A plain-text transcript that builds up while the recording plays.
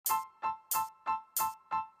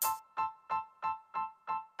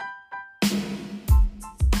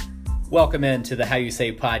Welcome into the How You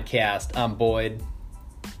Say podcast. I'm Boyd.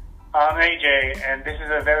 I'm AJ, and this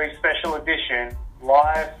is a very special edition,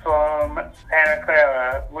 live from Santa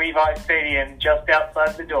Clara, Levi Stadium, just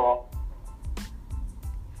outside the door.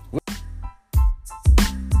 What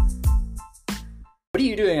are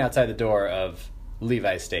you doing outside the door of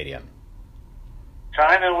Levi Stadium?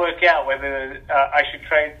 Trying to work out whether I should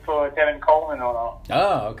trade for Devin Coleman or not.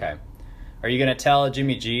 Oh, okay. Are you going to tell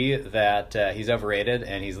Jimmy G that he's overrated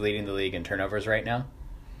and he's leading the league in turnovers right now?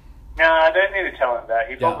 No, I don't need to tell him that.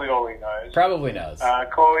 He probably already knows. Probably knows.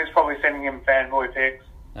 Corey's probably sending him fanboy pics.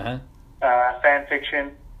 Fan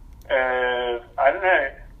fiction. I don't know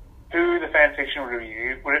who the fan fiction would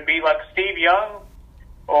be. Would it be like Steve Young?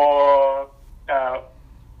 Or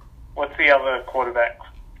what's the other quarterback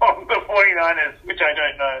from the 49ers, which I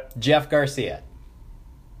don't know? Jeff Garcia.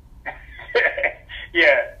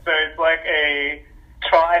 Yeah, so it's like a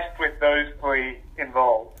tryst with those three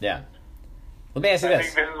involved. Yeah. Let me ask you I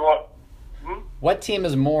this. think this is what... What team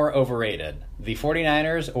is more overrated, the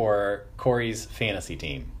 49ers or Corey's fantasy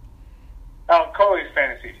team? Oh, Corey's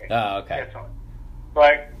fantasy team. Oh, okay. Definitely.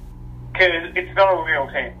 Like, because it's not a real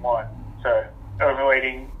team, one. So,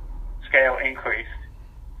 overrating scale increased.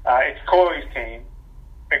 It's Corey's team.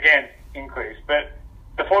 Again, increased. But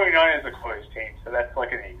the 49ers are Corey's team, so that's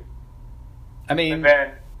like an even. I mean, And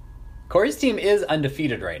then, Corey's team is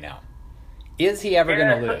undefeated right now. Is he ever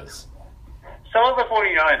going to lose? some of the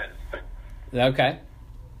 49ers. Okay.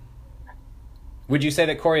 Would you say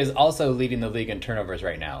that Corey is also leading the league in turnovers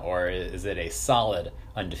right now, or is it a solid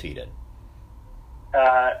undefeated?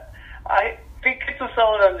 I think it's a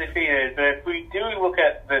solid undefeated, but if we do look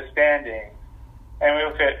at the standings and we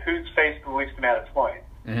look at who's faced the least amount of points,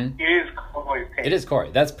 it is Corey's team. It is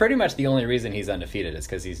Corey. That's pretty much the only reason he's undefeated is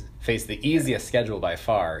because he's faced the easiest schedule by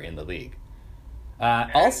far in the league.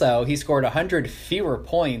 Also, he scored 100 fewer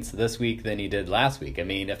points this week than he did last week. I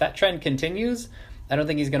mean, if that trend continues, I don't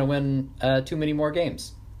think he's going to win too many more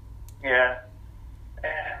games. Yeah.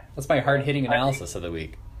 That's my hard-hitting analysis of the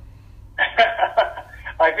week.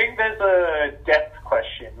 I think there's a depth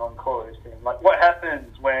question on Corey's team. Like, what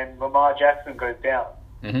happens when Lamar Jackson goes down?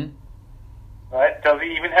 Mm-hmm. Right? Does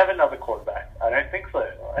he even have another quarterback? I don't think so.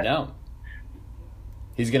 Right? No.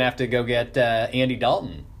 He's going to have to go get Andy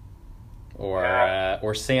Dalton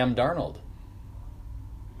or Sam Darnold.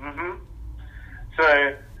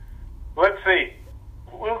 So, let's see.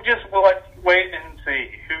 We'll wait and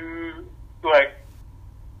see who,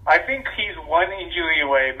 I think he's one injury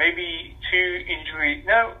away, maybe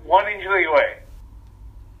one injury away.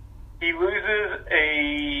 He loses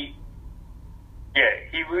a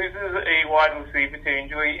wide receiver to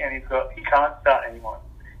injury, and he can't start anyone.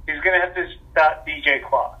 He's going to have to start DJ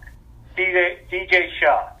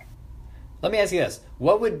Shark. Let me ask you this.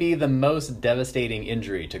 What would be the most devastating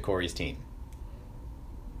injury to Corey's team?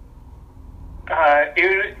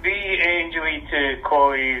 It would be an injury to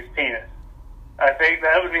Corey's penis. I think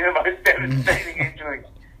that would be the most devastating injury.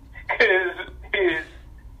 Because his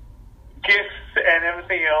gifts and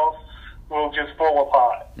everything else will just fall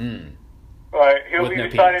apart. He'll be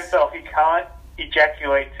beside himself. He can't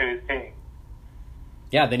ejaculate to his team.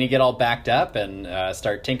 Yeah, then you get all backed up and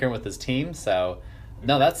start tinkering with his team. So,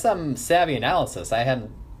 no, that's some savvy analysis. I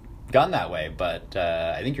hadn't gone that way, but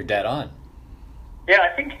I think you're dead on. Yeah,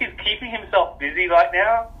 I think he's keeping himself busy right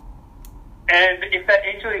now. And if that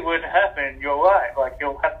injury were to happen, you're right. Like,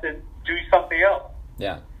 you'll have to do something else.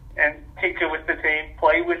 Yeah. And tinker with the team,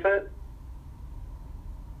 play with it.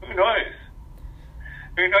 Who knows?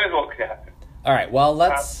 Who knows what could happen? All right, well,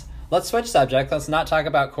 let's switch subject. Let's not talk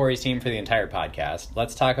about Corey's team for the entire podcast.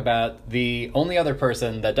 Let's talk about the only other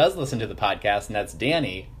person that does listen to the podcast, and that's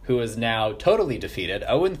Danny, who is now totally defeated,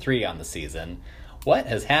 0-3 on the season. What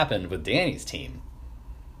has happened with Danny's team?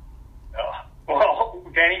 Well,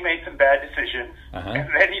 Danny made some bad decisions, and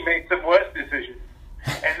then he made some worse decisions.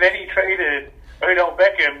 And then he traded Odell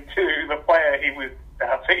Beckham to the player he was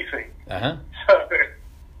facing. So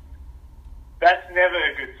that's never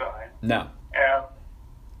a good sign. No.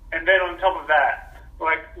 And then on top of that,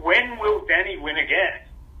 when will Danny win again?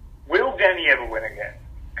 Will Danny ever win again?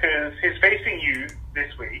 Because he's facing you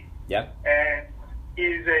this week. Yep. And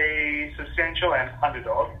is a substantial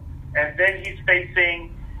underdog. And then he's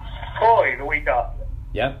facing Corey the week after.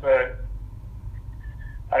 Yep. But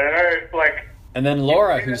I don't know, And then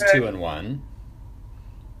Laura, who's 2-1.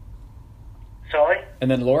 Sorry?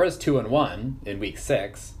 And then Laura's 2-1 in week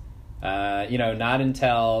 6. Not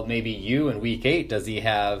until maybe you in week 8 does he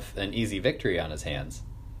have an easy victory on his hands.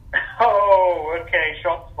 Oh, okay,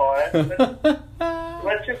 shots fired.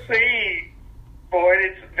 Let's just see. Boyd,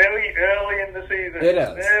 it's very early in the season. It is.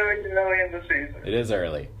 Very early in the season. It is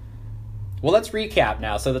early. Well, let's recap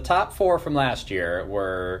now. So the top 4 from last year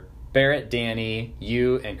were Barrett, Danny,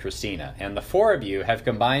 you, and Christina. And the 4 of you have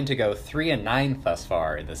combined to go 3-9 thus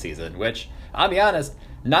far in the season, which, I'll be honest,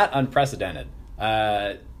 not unprecedented.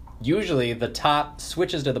 Usually the top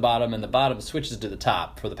switches to the bottom and the bottom switches to the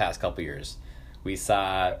top for the past couple years. We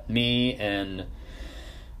saw me and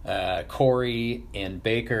Corey and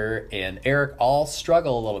Baker and Eric all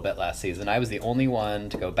struggle a little bit last season. I was the only one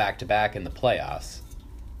to go back-to-back in the playoffs.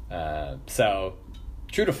 So,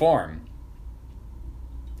 true to form,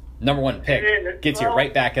 number 1 pick gets you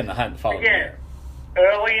right back in the hunt the following year.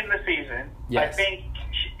 Early in the season, yes. I think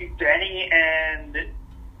Danny's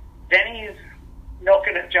not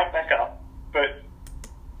going to jump back up, but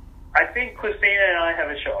I think Christina and I have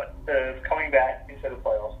a shot of coming back into the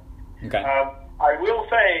playoffs. Okay. I will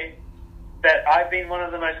say that I've been one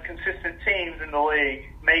of the most consistent teams in the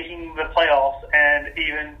league, making the playoffs and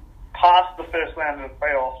even past the first round of the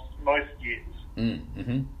playoffs most years.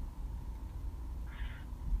 Mm-hmm.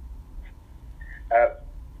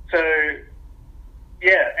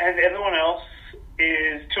 And everyone else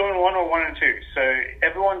is 2-1 or 1-2. So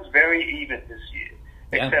everyone's very even this year,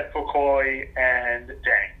 except for Corey and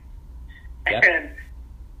Danny. Yep. And,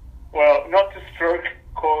 well, not to stroke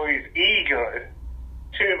Corey's ego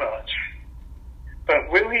too much, but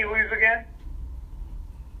will he lose again?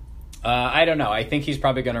 I don't know. I think he's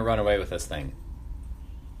probably going to run away with this thing.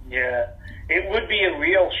 Yeah. It would be a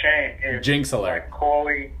real shame if Jinx alert.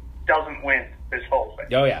 Corey doesn't win this whole thing.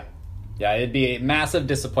 Oh, yeah. Yeah, it'd be a massive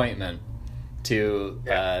disappointment to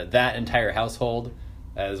that entire household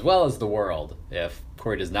as well as the world if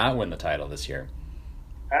Corey does not win the title this year.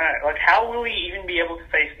 Like, how will he even be able to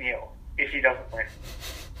face Neil if he doesn't win?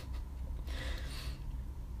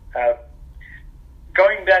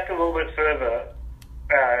 Going back a little bit further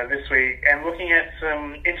this week and looking at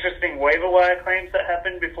some interesting waiver wire claims that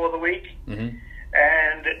happened before the week,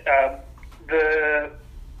 and the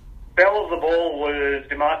belle of the ball was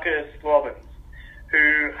DeMarcus Robbins,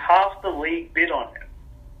 who half the league bid on him.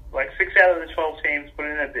 Like 6 out of the 12 teams put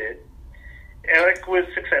in a bid. Eric was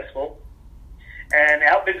successful and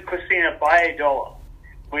outbid Christina by $1,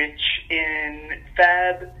 which in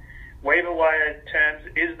Fab waiver wire terms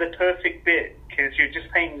is the perfect bid because you're just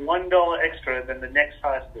paying $1 extra than the next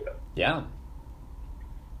highest bidder. Yeah.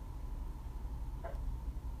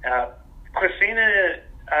 Christina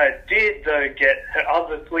did, though, get her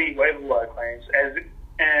other 3 waiver wire claims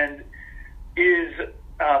and is,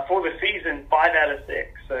 for the season, 5 out of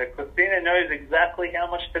 6. So Christina knows exactly how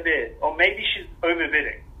much to bid. Or maybe she's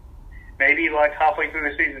overbidding. Maybe, like, halfway through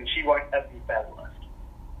the season, she won't have any Fab left.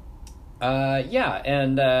 Yeah,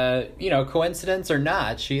 and, coincidence or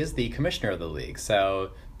not, she is the commissioner of the league.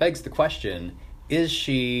 So, begs the question, is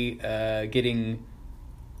she getting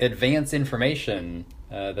advanced information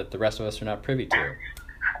that the rest of us are not privy to?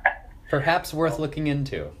 Perhaps worth looking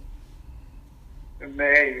into.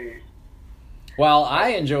 Maybe. Well, I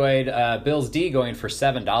enjoyed Bills D going for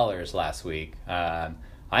 $7 last week.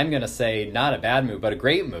 I'm going to say not a bad move, but a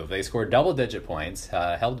great move. They scored double-digit points,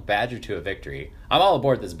 held Badger to a victory. I'm all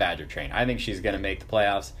aboard this Badger train. I think she's going to make the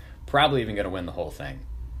playoffs, probably even going to win the whole thing.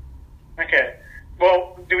 Okay.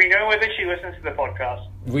 Well, do we know whether she listens to the podcast?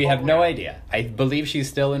 We have no idea. I believe she's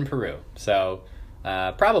still in Peru. So,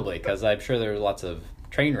 probably, because I'm sure there's lots of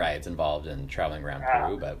train rides involved in traveling around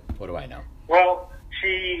Peru, but what do I know? Well,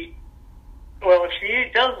 if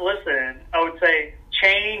she does listen, I would say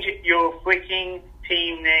change your freaking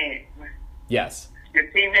team name. Yes. Your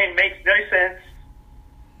team name makes no sense.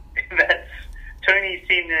 That's Tony's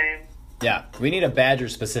team name. Yeah, we need a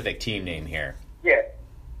Badger-specific team name here. Yeah.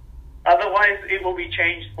 Otherwise, it will be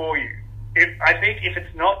changed for you. I think if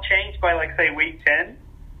it's not changed by, like, say, week 10,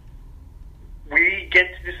 we get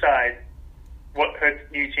to decide what her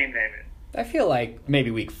new team name is. I feel like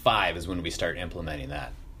maybe week 5 is when we start implementing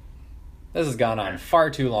that. This has gone on far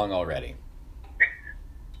too long already.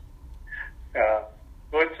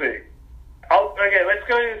 Let's see. Okay, let's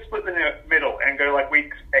go split the middle and go like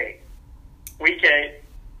week 8. Week 8,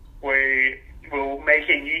 we will make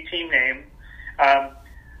a new team name.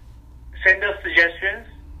 Send us suggestions.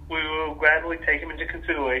 We will gladly take them into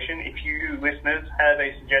consideration if you listeners have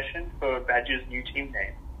a suggestion for Badger's new team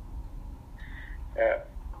name.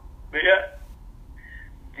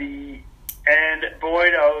 And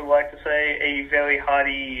Boyd, I would like to say a very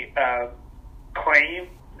hearty claim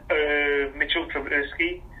of Mitchell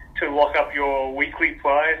Trubisky to lock up your weekly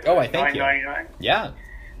prize. Oh, I thank you. $9.99. Yeah,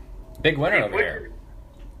 big winner over here.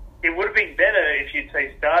 It would have been better if you'd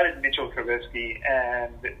say started Mitchell Trubisky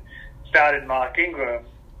and started Mark Ingram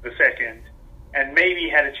the second, and maybe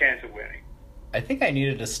had a chance of winning. I think I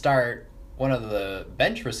needed to start one of the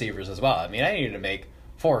bench receivers as well. I mean, I needed to make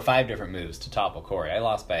 4 or 5 different moves to topple Corey. I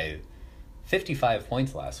lost by 55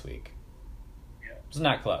 points last week. Yeah. It was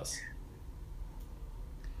not close.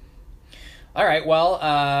 All right, well,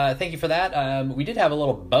 thank you for that. We did have a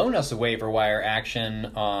little bonus waiver wire action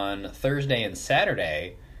on Thursday and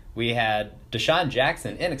Saturday. We had Deshaun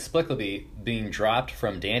Jackson inexplicably being dropped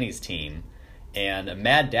from Danny's team, and a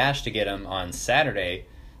mad dash to get him on Saturday.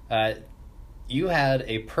 You had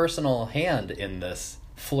a personal hand in this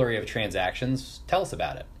flurry of transactions. Tell us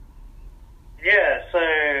about it. Yeah, so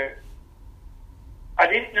I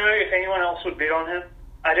didn't know if anyone else would bid on him.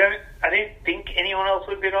 I didn't think anyone else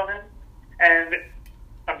would bid on him. And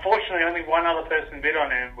unfortunately, only one other person bid on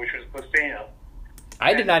him, which was Christina.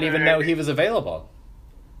 I did not even know he was available.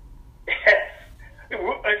 Yes.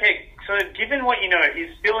 Okay, so given what you know, he's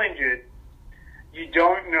still injured. You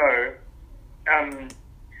don't know.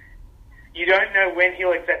 You don't know when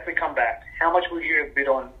he'll exactly come back. How much would you have bid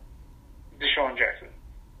on Deshaun Jackson?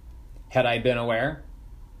 Had I been aware?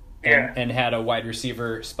 Yeah. And had a wide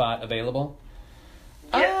receiver spot available?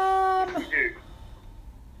 Yeah. You do.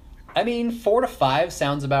 I mean, 4 to 5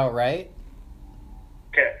 sounds about right.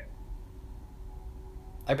 Okay.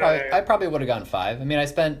 I probably would have gone 5. I mean, I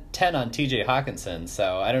spent 10 on TJ Hawkinson,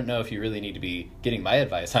 so I don't know if you really need to be getting my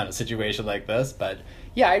advice on a situation like this, but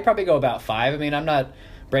yeah, I'd probably go about 5. I mean, I'm not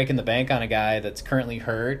breaking the bank on a guy that's currently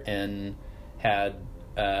hurt and had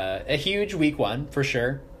a huge week 1 for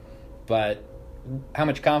sure, but how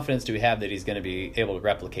much confidence do we have that he's going to be able to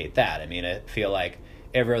replicate that? I mean, I feel like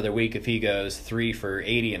every other week, if he goes 3 for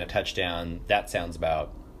 80 and a touchdown, that sounds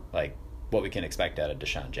about like what we can expect out of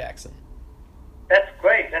Deshaun Jackson. That's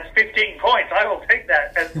great. That's 15 points. I will take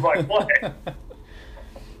that as my play.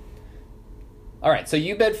 All right, so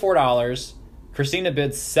you bid $4. Christina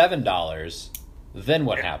bid $7. Then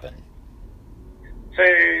what happened? So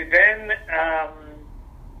then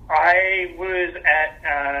I was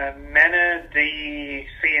at Manor the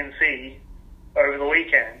CNC over the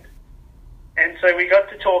weekend. And so we got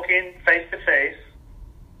to talking face to face,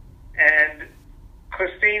 and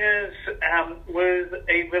Christina's was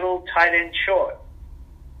a little tight end short.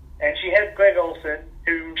 And she had Greg Olsen,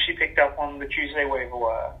 whom she picked up on the Tuesday waiver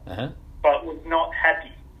wire, but was not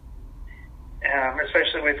happy,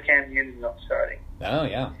 especially with Cam Newton not starting. Oh,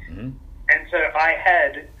 yeah. Mm-hmm. And so I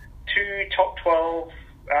had 2 top 12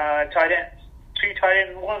 tight ends, 2 tight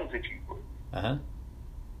end ones, if you would. Uh-huh.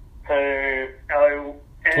 So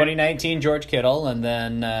 2019 George Kittle, and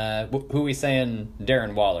then who are we saying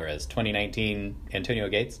Darren Waller is? 2019 Antonio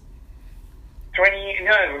Gates?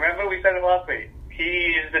 Remember we said it last week. He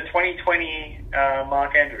is the 2020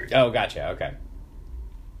 Mark Andrews. Oh, gotcha, okay.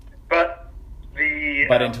 But in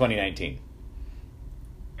 2019.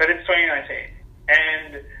 But it's 2019.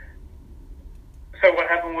 And so what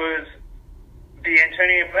happened was the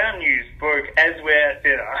Antonio Brown news broke as we're at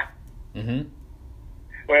dinner. Mm-hmm.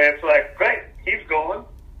 Where it's like, great, he's gone.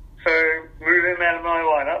 So move him out of my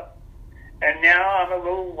lineup. And now I'm a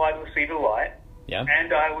little wide receiver light. Yeah.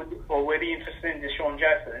 And I was already interested in Deshaun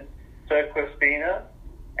Jackson. So Christina,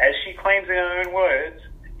 as she claims in her own words,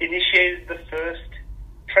 initiated the first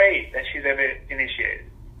trade that she's ever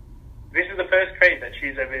initiated. This is the first trade that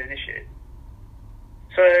she's ever initiated.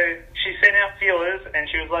 So she sent out feelers, and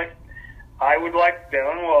she was like, I would like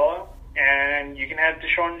Darren Waller, and you can have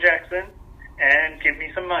Deshaun Jackson, and give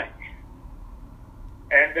me some money.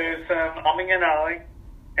 And there's some umming and ahhing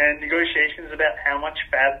and negotiations about how much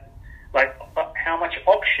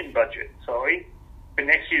auction budget, for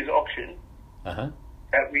next year's auction,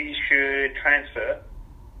 that we should transfer.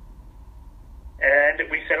 And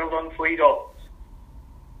we settled on $3.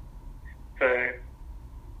 So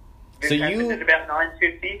this happened at about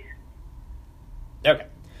 $9.50. Okay.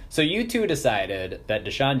 So you two decided that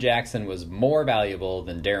Deshaun Jackson was more valuable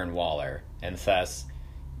than Darren Waller, and thus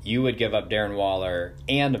you would give up Darren Waller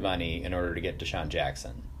and money in order to get Deshaun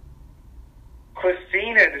Jackson.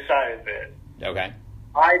 Christina decided that. Okay.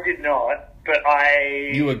 I did not, but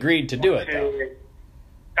You agreed to do it, though.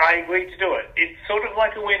 I agreed to do it. It's sort of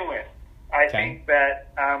like a win-win. I think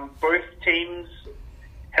that both teams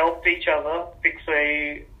helped each other fix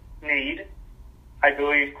a need. I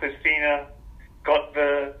believe Christina got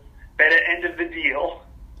the better end of the deal.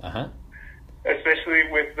 Especially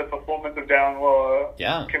with the performance of Darren Waller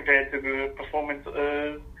compared to the performance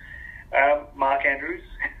of Mark Andrews.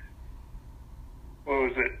 What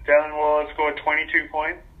was it? Darren Waller scored 22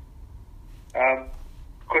 points.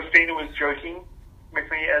 Christina was joking with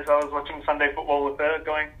me as I was watching Sunday Football with her,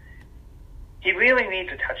 going, he really needs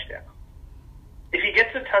a touchdown. If he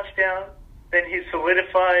gets a touchdown, then he's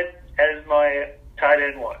solidified as my tight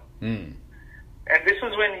end one. And And this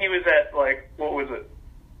was when he was at, like, what was it?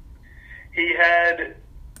 He had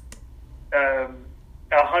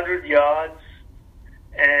 100 yards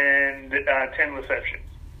and 10 receptions.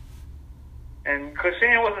 And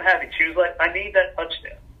Christina wasn't happy. She was like, I need that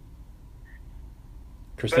touchdown.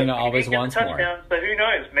 Christina always wants more. So who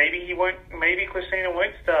knows? Maybe he won't. Maybe Christina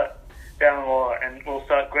won't start Darren Waller, and we'll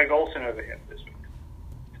start Greg Olsen over him this week.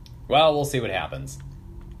 Well, we'll see what happens.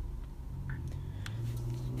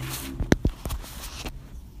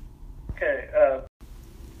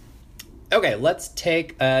 Okay, let's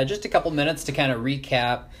take just a couple minutes to kind of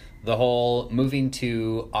recap the whole moving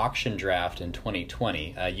to auction draft in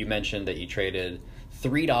 2020. You mentioned that you traded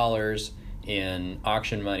 $3 in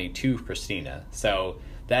auction money to Christina. So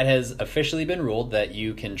that has officially been ruled that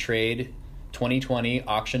you can trade 2020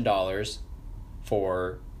 auction dollars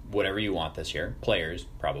for whatever you want this year, players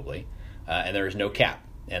probably, and there is no cap.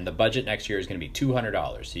 And the budget next year is going to be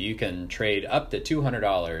 $200. So you can trade up to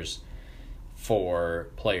 $200 for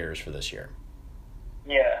players for this year.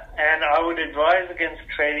 Yeah, and I would advise against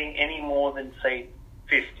trading any more than, say,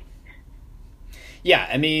 50. Yeah,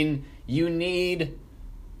 I mean, you need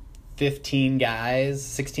 15 guys,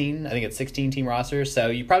 16, I think it's 16 team rosters, so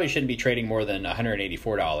you probably shouldn't be trading more than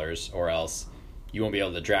 $184 or else you won't be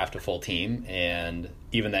able to draft a full team, and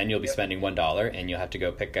even then you'll be spending $1 and you'll have to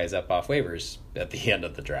go pick guys up off waivers at the end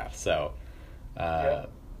of the draft. So,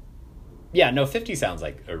 yeah, no, 50 sounds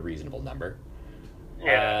like a reasonable number.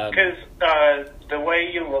 Yeah, because the way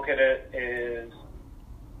you look at it is,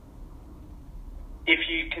 if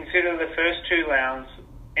you consider the first two rounds,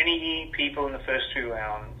 any people in the first two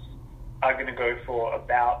rounds are going to go for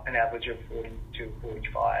about an average of $40 to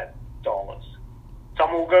 $45.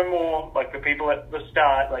 Some will go more, like the people at the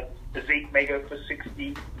start, like the Zeke may go for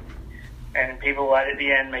 60, and people right at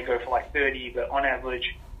the end may go for like 30, but on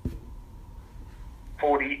average,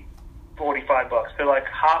 $40, $45. So like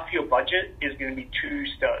half your budget is going to be two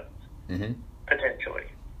studs, potentially.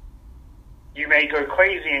 You may go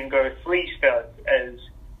crazy and go 3 studs as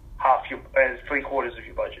as 3/4 of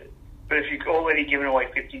your budget. But if you've already given away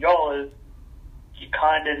 $50, you're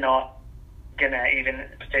kind of not going to even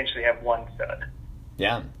potentially have 1 stud.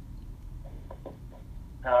 Yeah.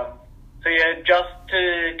 So yeah, just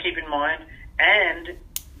to keep in mind, and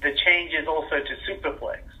the changes also to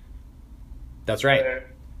Superflex. That's right.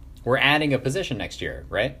 We're adding a position next year,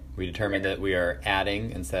 right? We determined that we are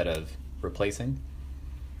adding instead of replacing.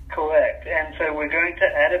 Correct. And so we're going to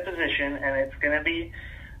add a position, and it's going to be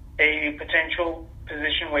a potential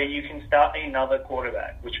position where you can start another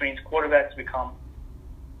quarterback, which means quarterbacks become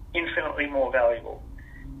infinitely more valuable,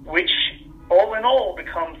 which all in all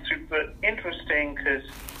becomes super interesting because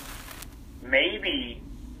maybe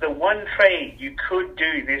the one trade you could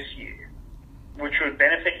do this year, which would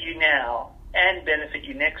benefit you now and benefit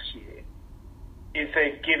you next year, is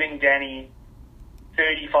giving Danny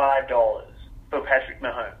 $35 for Patrick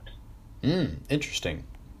Mahomes. Interesting.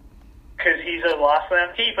 Because he's a last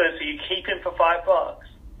round keeper, so you keep him for $5.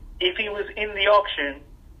 If he was in the auction,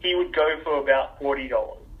 he would go for about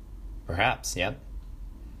 $40. Perhaps, yeah.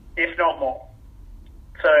 If not more.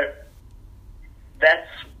 So that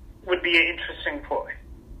would be an interesting play.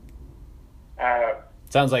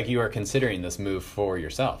 Sounds like you are considering this move for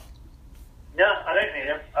yourself. No, I don't need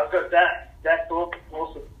him. I've got Dak. Dak's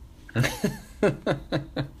awesome.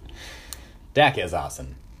 Dak is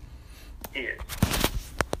awesome. He is.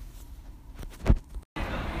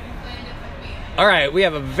 All right, we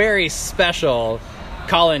have a very special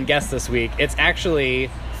call-in guest this week. It's actually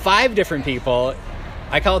 5 different people.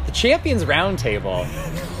 I call it the Champions Roundtable.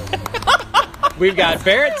 We've got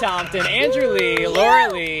Barrett Thompson, Andrew Lee,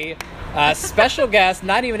 Laura Lee, special guest,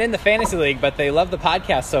 not even in the Fantasy League, but they love the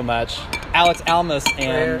podcast so much, Alex Almus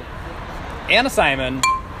and Anna Simon.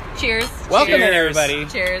 Cheers. Welcome in, everybody.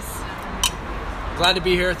 Cheers. Glad to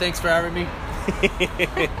be here. Thanks for having me.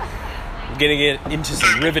 We're going to get into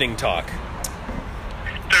some riveting talk.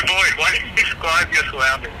 So, Boyd, why don't you describe your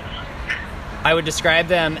surroundings? I would describe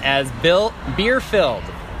them as beer-filled.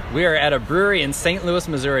 We are at a brewery in St. Louis,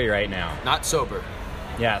 Missouri right now. Not sober.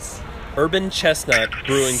 Yes. Urban Chestnut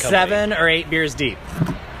Brewing Company. 7 or 8 beers deep.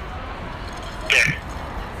 Yeah.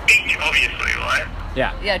 Each, obviously, right?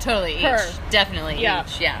 Yeah. Yeah, totally. Each. Definitely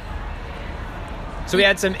each. Yeah. So we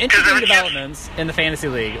had some interesting developments in the Fantasy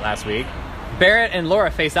League last week. Barrett and Laura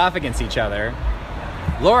faced off against each other.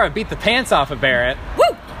 Laura beat the pants off of Barrett. Woo!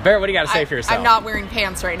 Barrett, what do you got to say for yourself? I'm not wearing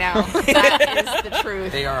pants right now. That is the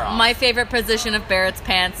truth. They are off. My favorite position of Barrett's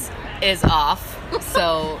pants is off.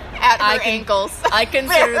 So At her ankles. I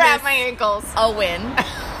consider At this my ankles. a win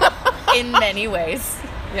in many ways.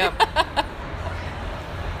 Yep.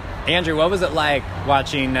 Andrew, what was it like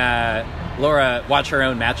watching Laura watch her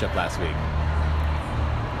own matchup last week?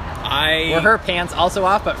 I Were her pants also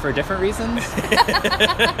off, but for different reasons?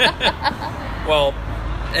 Well,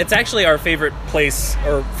 it's actually our favorite place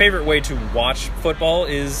or favorite way to watch football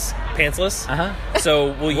is pantsless.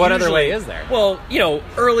 So we'll What other way is there? Well,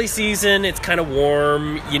 early season, it's kind of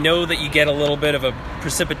warm. You know that you get a little bit of a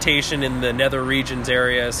precipitation in the nether regions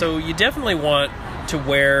area, so you definitely want to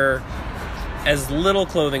wear as little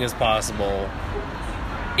clothing as possible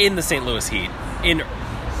in the St. Louis heat in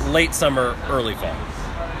late summer, early fall.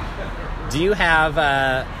 Do you have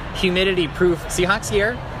humidity-proof Seahawks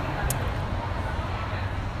gear?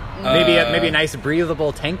 Maybe a nice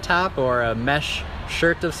breathable tank top or a mesh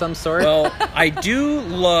shirt of some sort? Well, I do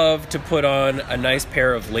love to put on a nice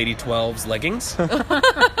pair of Lady 12's leggings. The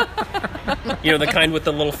kind with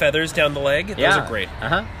the little feathers down the leg. Those are great.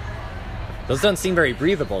 Those don't seem very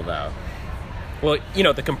breathable, though. Well,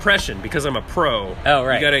 the compression, because I'm a pro. Oh,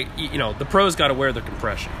 right. You gotta, the pros gotta wear the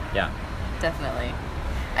compression. Yeah. Definitely.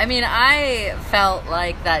 I mean, I felt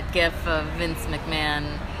like that gif of Vince McMahon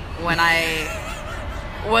when I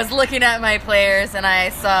was looking at my players and I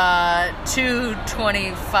saw 2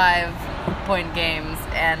 25-point games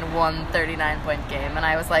and 1 39-point game. And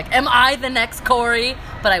I was like, am I the next Corey?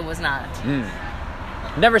 But I was not.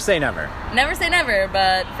 Never say never. Never say never,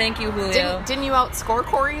 but thank you, Julio. Didn't you outscore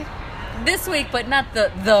Corey? This week, but not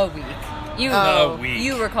the week. The week.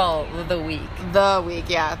 You recall the week. The week,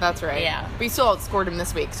 yeah, that's right. Yeah. We still outscored him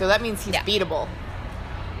this week, so that means he's beatable.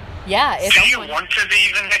 Yeah. It's Do you want to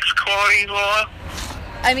be the next Corey, Laura?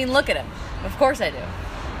 I mean, look at him. Of course I do.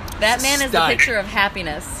 That man is the Stud. picture of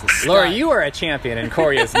happiness. Laura, you are a champion and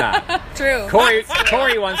Corey is not. True.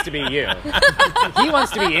 Corey wants to be you. He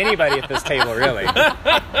wants to be anybody at this table, really.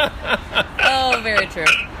 Oh, very true.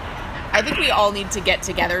 I think we all need to get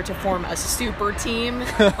together to form a super team.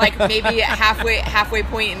 Like maybe halfway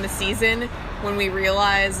point in the season when we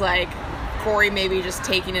realize like Corey maybe just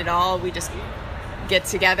taking it all, we just get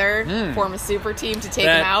together, form a super team to take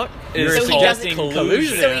him out. Is So he suggesting doesn't-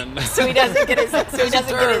 collusion. So he doesn't get his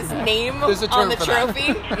name There's a term on the for that.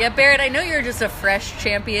 trophy. Yeah, Barrett, I know you're just a fresh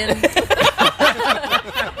champion.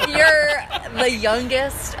 You're the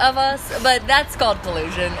youngest of us, but that's called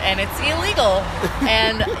collusion, and it's illegal.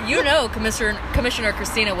 And Commissioner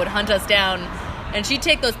Christina would hunt us down, and she'd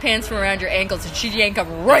take those pants from around your ankles, and she'd yank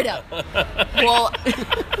them right up. Well,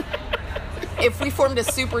 if we formed a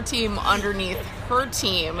super team underneath her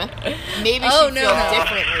team, maybe Oh, she'd no, feel no.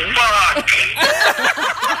 differently. Fuck!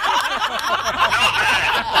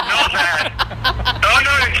 Not that. Oh,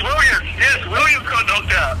 no, it's Williams. Yes, Williams got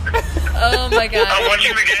knocked out. Oh, my I'm God.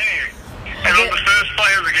 watching the game. And on the first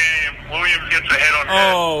play of the game, Williams gets a head on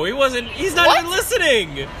head. Oh, he's not even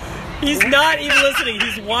listening. He's not even listening.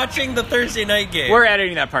 He's watching the Thursday night game. We're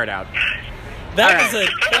editing that part out. That All was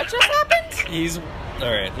What just happened? all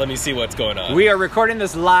right, let me see what's going on. We are recording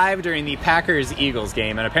this live during the Packers-Eagles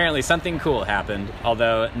game, and apparently something cool happened,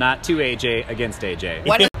 although not to AJ against AJ.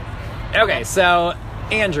 What? Okay, so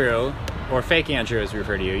Andrew, or fake Andrew as we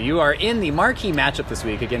refer to you, you are in the marquee matchup this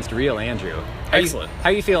week against real Andrew. Excellent. How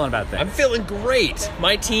are you feeling about things? I'm feeling great.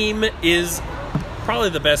 My team is probably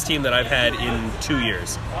the best team that I've had in 2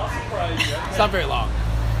 years. It's not very long.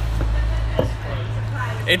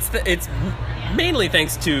 It's mainly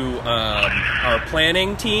thanks to our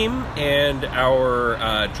planning team and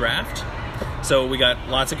our draft. So we got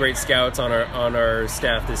lots of great scouts on our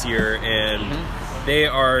staff this year, and they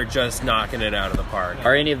are just knocking it out of the park.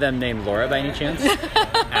 Are any of them named Laura by any chance?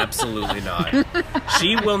 Absolutely not.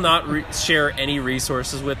 She will not share any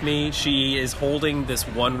resources with me. She is holding this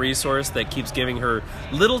one resource that keeps giving her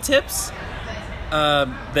little tips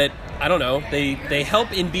that, I don't know, they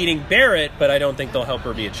help in beating Barrett, but I don't think they'll help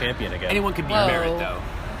her be a champion again. Anyone could be Whoa. Barrett, though.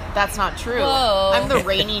 That's not true. Whoa. I'm the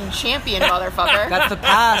reigning champion, motherfucker. That's the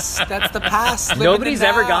past. That's the past. Live in Nobody's the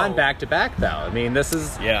ever now. gone back-to-back, though. I mean, this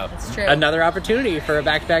is Yeah. It's true. another opportunity for a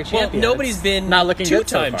back-to-back Well, champion. nobody's It's been not looking good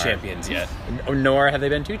so two-time far. champions yet. Nor have they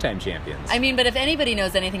been two-time champions. I mean, but if anybody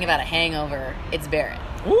knows anything about a hangover, it's Barrett.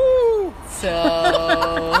 Woo!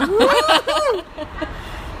 So...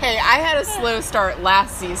 Hey, I had a slow start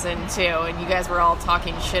last season, too, and you guys were all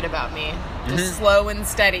talking shit about me. Just slow and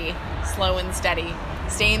steady. Slow and steady.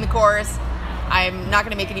 Staying the course. I'm not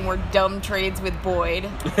going to make any more dumb trades with Boyd.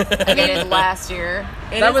 I did last year.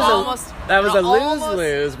 that was almost- a almost-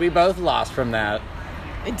 lose-lose. We both lost from that.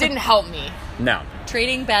 It didn't help me. No.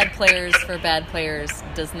 Trading bad players for bad players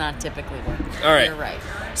does not typically work. All right. You're right.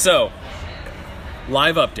 So,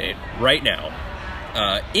 live update right now.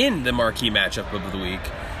 In the marquee matchup of the week,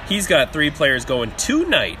 he's got 3 players going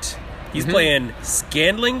tonight. He's playing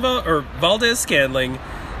Valdez Scandling,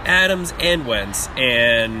 Adams, and Wentz.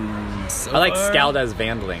 And so I like far. Scaldas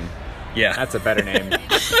Vandling. Yeah. That's a better name.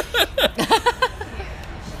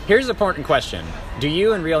 Here's an important question. Do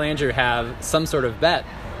you and Real Andrew have some sort of bet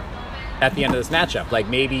at the end of this matchup? Like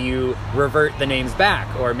maybe you revert the names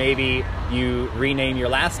back, or maybe you rename your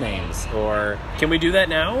last names, or Can we do that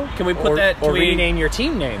now? Can we put that? or Can we rename your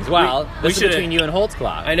team names. Well, we this is should- between you and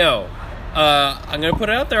Holtzclaw. I know. I'm going to put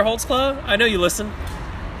it out there, Holtzclaw. I know you listen.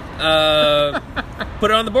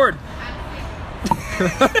 Put it on the board.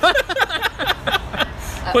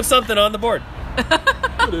 Put something on the board.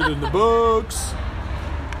 Put it in the books.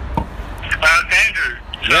 Andrew,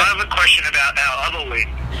 so I have a question about our other league.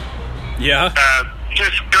 Yeah.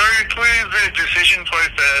 Just go through the decision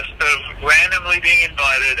process of randomly being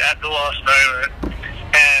invited at the last moment.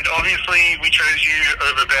 And obviously we chose you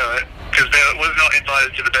over Barrett because Barrett was not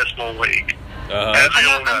invited to the best ball league. As we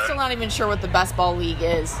all know. I'm still not even sure what the best ball league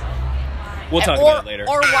is. We'll talk or, about it later.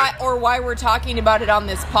 Or why we're talking about it on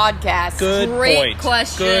this podcast. Good Great point.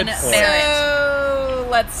 question, Good point. Barrett. So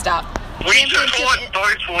let's stop. We support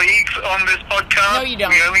both leagues on this podcast. No, you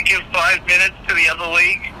don't. We only give 5 minutes to the other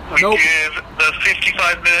league. We Nope. give the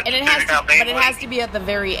 55 minutes And it to has our to, main but it has league. to be at the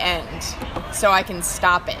very end, so I can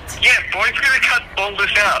stop it. Yeah, Boyd's going to cut all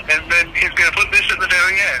this out, and then he's going to put this at the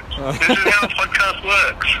very end. This is how a podcast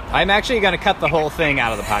works. I'm actually going to cut the whole thing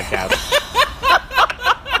out of the podcast.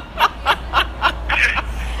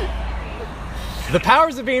 The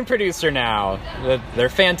powers of being producer now, they're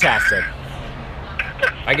fantastic.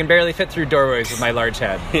 I can barely fit through doorways with my large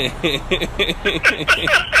head.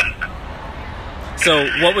 So,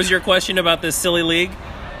 what was your question about this silly league?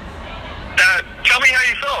 Tell me how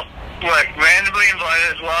you felt. Like, randomly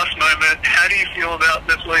invited, last moment. How do you feel about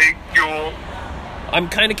this league? I'm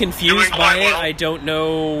kind of confused Doing by quite it. well. I don't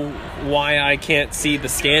know why I can't see the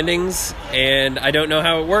standings, and I don't know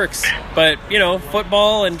how it works. But, you know,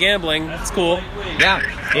 football and gambling, it's cool. Yeah,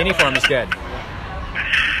 any form is good.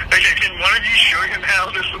 Okay, can one of you show him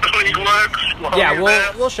how this league works? while Yeah, you're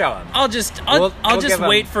there? we'll show him. I'll just We'll just give 'em-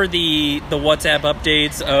 wait for the WhatsApp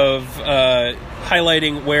updates of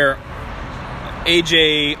highlighting where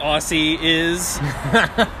AJ Aussie is.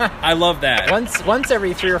 I love that. Once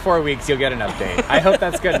every 3 or 4 weeks, you'll get an update. I hope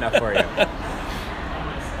that's good enough for you.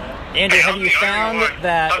 Andrew, have you found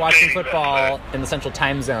that watching football in the Central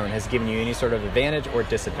Time Zone has given you any sort of advantage or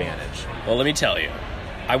disadvantage? Well, let me tell you,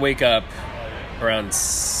 I wake up around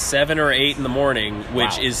 7 or 8 in the morning,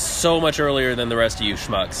 which Wow. is so much earlier than the rest of you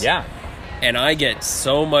schmucks. Yeah, And I get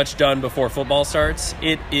so much done before football starts.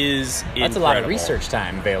 It is that's a lot of incredible. research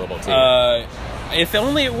time available to you. If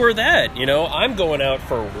only it were that, you know. I'm going out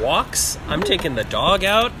for walks. I'm taking the dog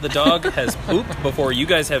out. The dog has pooped before you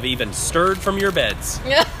guys have even stirred from your beds.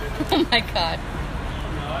 Oh my god.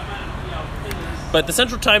 But the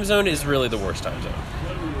Central Time Zone is really the worst time zone.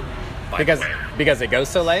 Because it goes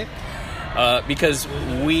so late? Because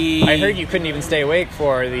we... I heard you couldn't even stay awake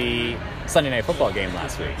for the Sunday Night Football game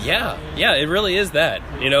last week. Yeah, it really is that.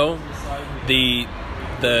 You know, the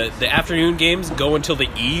afternoon games go until the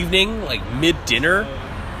evening, like mid-dinner,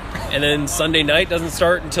 and then Sunday night doesn't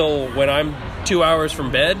start until when I'm 2 hours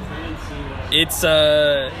from bed. It's,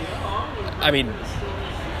 I mean,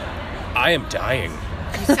 I am dying.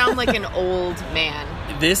 You sound like an old man.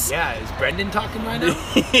 This, Yeah, is Brendan talking right now?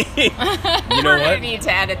 you know We're gonna what? need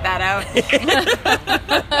to edit that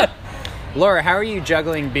out. Laura, how are you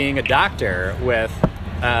juggling being a doctor with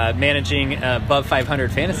managing a above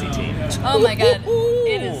 500 fantasy team? Oh my god.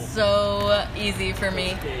 It is so easy for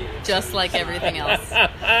me, just like everything else.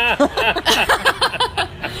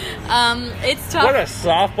 It's tough. What a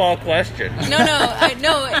softball question.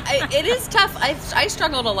 It is tough. I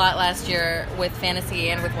struggled a lot last year with fantasy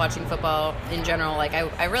and with watching football in general. Like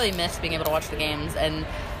I really missed being able to watch the games, and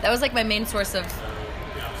that was like my main source of,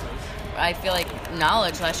 I feel like,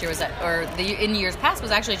 knowledge last year was that, or in years past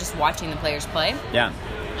was actually just watching the players play. Yeah.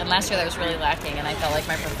 And last year that was really lacking, and I felt like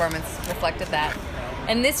my performance reflected that.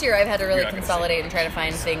 And this year I've had to really consolidate and try to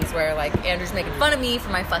find things where, like, Andrew's making fun of me for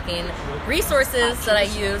my fucking resources that I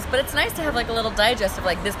use, but it's nice to have, like, a little digest of,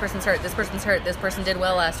 like, this person's hurt, this person did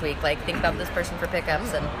well last week, like, think about this person for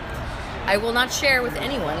pickups, and I will not share with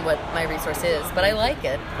anyone what my resource is, but I like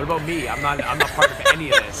it. What about me? I'm not part of any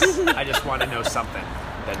of this. I just want to know something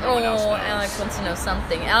that no one else knows. Alex wants to know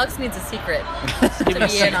something. Alex needs a secret to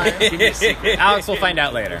be in on. Give me a secret. Alex will find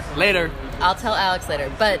out later. Later. I'll tell Alex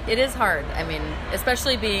later. But it is hard. I mean,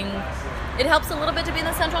 especially it helps a little bit to be in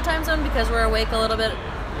the Central Time Zone because we're awake a little bit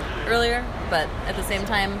earlier. But at the same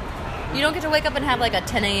time, you don't get to wake up and have like a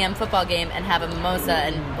 10 a.m. football game and have a mimosa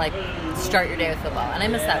and like start your day with football. And I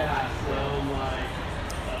miss that a lot.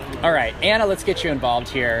 All right, Anna, let's get you involved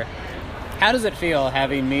here. How does it feel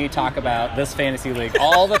having me talk about this fantasy league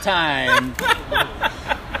all the time?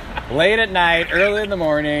 Late at night, early in the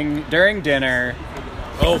morning, during dinner.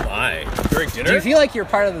 Oh my. During dinner? Do you feel like you're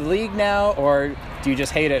part of the league now, or do you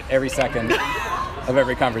just hate it every second of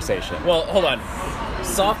every conversation? Well, hold on.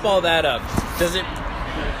 Softball that up.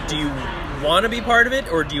 Do you want to be part of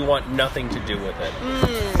it, or do you want nothing to do with it?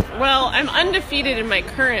 Well, I'm undefeated in my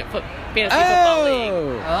current fantasy football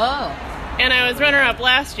league. Oh. And I was runner-up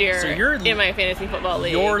last year So you're in my fantasy football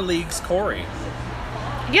league. Your league's Corey.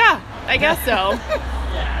 Yeah, I guess so.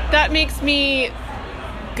 That makes me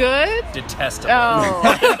good? Detestable. Oh.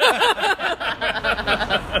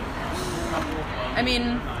 I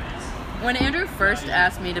mean, when Andrew first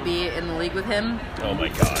asked me to be in the league with him, Oh my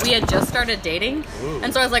god. we had just started dating.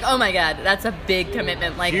 And so I was like, oh my god, that's a big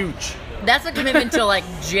commitment. Like, Huge. that's a commitment till like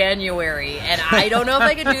January, and I don't know if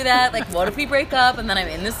I could do that. Like, what if we break up and then I'm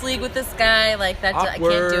in this league with this guy? Like, I can't do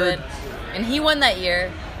Awkward. it. And he won that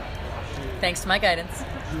year, thanks to my guidance.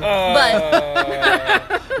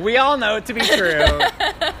 But We all know it to be true.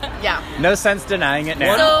 Yeah. No sense denying it now.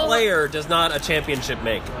 One So- player does not a championship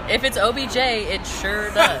make. if it's OBJ, it sure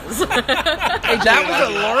does. That was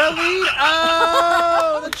a Laura lead?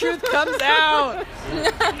 Oh, the truth comes out.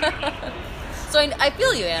 So I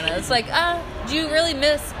feel you, Anna. It's like, do you really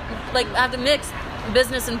have to mix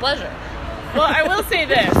business and pleasure? Well, I will say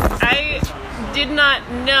this. I did not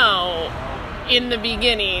know in the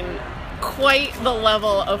beginning quite the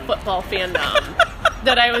level of football fandom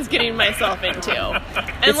that I was getting myself into. And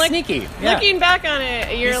It's sneaky, yeah. Looking back on it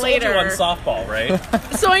a year He sold later. you on softball, right?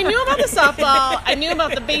 So I knew about the softball. I knew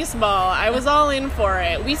about the baseball. I was all in for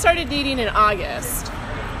it. We started dating in August.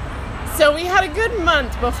 So we had a good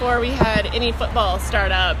month before we had any football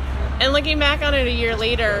start up. And looking back on it a year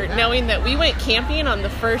later, knowing that we went camping on the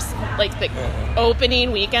first, the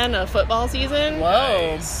opening weekend of football season.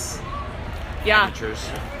 Whoa. Yeah. Amateurs.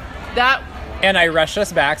 That, And I rushed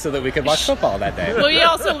us back so that we could watch football that day. well, we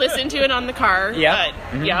also listened to it on the car. Yeah.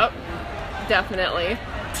 But, Yep. Definitely.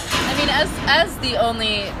 I mean, as the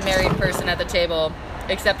only married person at the table,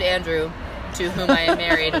 except Andrew, to whom I am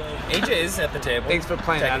married, AJ is at the table. Thanks for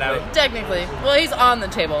playing that out. technically. Well, he's on the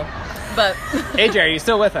table, but AJ, are you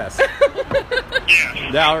still with us?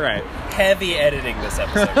 All right. Heavy editing this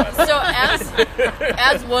episode. by the way. so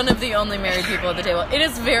as one of the only married people at the table, it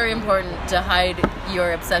is very important to hide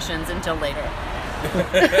your obsessions until later.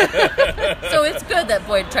 So it's good that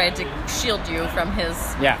Boyd tried to shield you from his,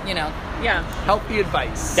 Yeah. Yeah. Healthy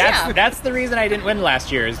advice. That's the reason I didn't win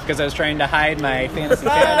last year, is because I was trying to hide my fantasy Oh,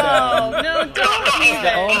 fandom. no, don't even.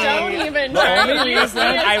 Don't even. The try to only use reason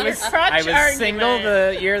it I as was a crutch single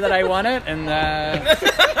argument. the year that I won it, and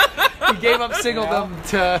He gave up singledom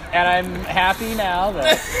to... and I'm happy now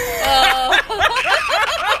that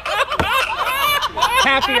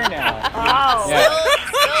happier now. Oh. Yeah.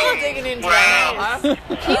 Still digging into Wow. that, huh?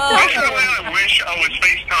 This is why I wish I was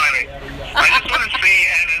FaceTiming. I just want to see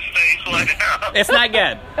Anna's face right now. It's not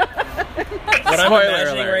good. What I'm Spoiler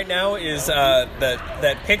imagining alert. right now is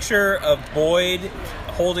that picture of Boyd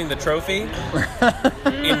holding the trophy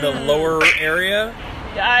in the lower area.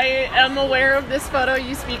 I am aware of this photo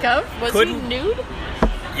you speak of. Was Couldn't- he nude?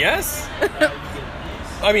 Yes.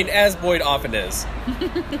 I mean, as Boyd often is.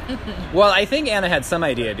 Well, I think Anna had some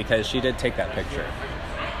idea because she did take that picture.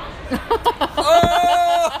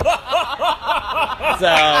 So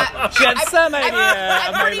she had some idea I'm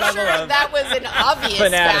of my pretty level sure of that was an obvious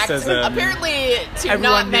fanaticism. fact. Apparently, to Everyone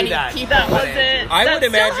not knew many that. people. That was it. I that would still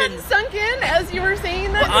imagine- hadn't sunk in as you were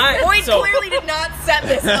saying that. Boyd so- clearly did not set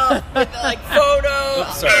this up with photo.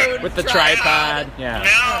 sorry. food, with the tripod. Yeah.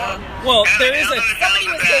 Now, Well, there is Somebody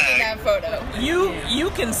was taking that photo. you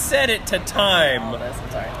can set it to time. I'm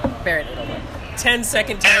sorry. Buried it a little bit.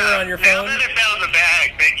 10-second timer on your Now phone. that I found the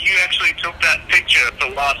bag that you actually took that picture for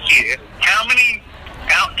last year, how many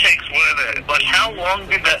outtakes were there? Like, how long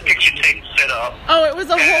did that picture take to set up? Oh, it was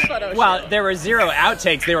a whole photo Well, shoot. there were 0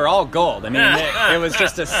 outtakes. They were all gold. I mean, it was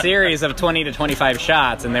just a series of 20 to 25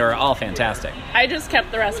 shots, and they were all fantastic. I just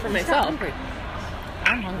kept the rest for myself.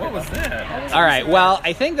 What was that? All right. Well,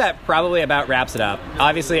 I think that probably about wraps it up.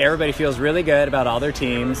 Obviously, everybody feels really good about all their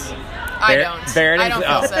teams. I don't. I don't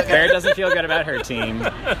feel so good. Barrett doesn't feel good about her team.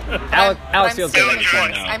 Alex I'm feels good about his team, staying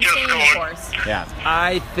the course. though. I'm staying the course. Yeah.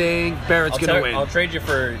 I think Barrett's going to win. I'll trade you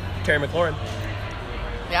for Terry McLaurin.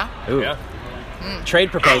 Yeah. Ooh. Yeah.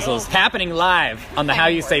 Trade proposals happening live on the How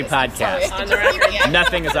You Say Sorry. podcast. On the record.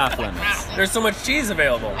 Nothing is off limits. There's so much cheese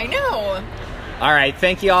available. I know. All right.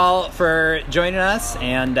 Thank you all for joining us,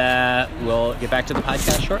 and we'll get back to the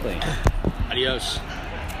podcast shortly. Adios.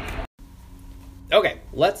 Okay,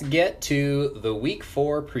 let's get to the Week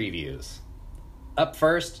 4 previews. Up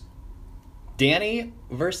first, Danny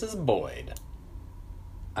versus Boyd.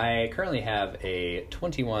 I currently have a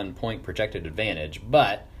 21-point projected advantage,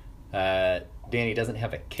 but Danny doesn't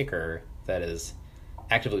have a kicker that is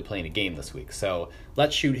actively playing a game this week. So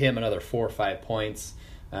let's shoot him another 4 or 5 points.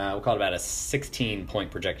 We'll call it about a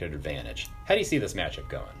 16-point projected advantage. How do you see this matchup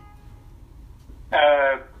going?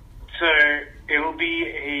 So it will be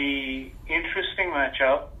a interesting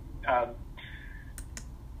matchup.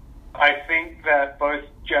 I think that both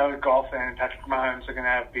Jared Goff and Patrick Mahomes are going to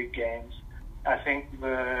have big games. I think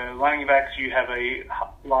the running backs, you have a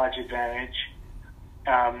large advantage.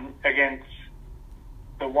 Against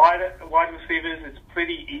the wide receivers, it's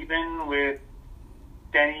pretty even with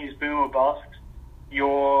Danny's boom or bust.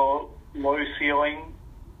 Your low ceiling,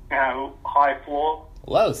 high floor.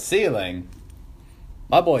 Low ceiling?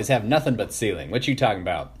 My boys have nothing but ceiling. What you talking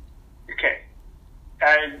about? Okay.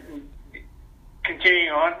 And continuing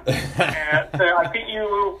on. So I think you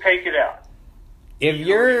will take it out.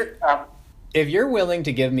 If you're willing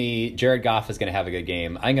to give me Jared Goff is going to have a good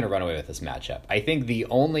game, I'm going to run away with this matchup. I think the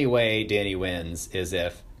only way Danny wins is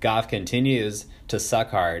if Goff continues to suck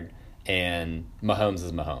hard and Mahomes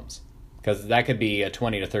is Mahomes. Because that could be a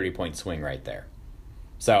 20 to 30 point swing right there.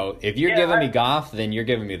 So if you're giving me Goff, then you're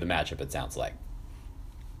giving me the matchup, it sounds like.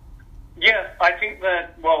 Yeah, I think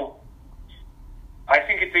that, I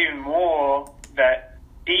think it's even more that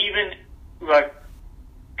even,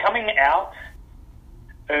 coming out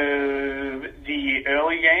of the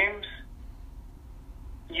early games,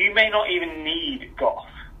 you may not even need Goff.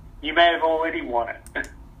 You may have already won it.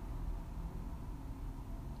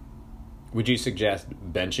 Would you suggest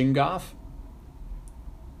benching Goff?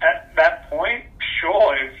 At that point,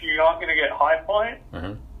 sure, if you aren't going to get high point.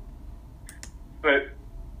 Uh-huh.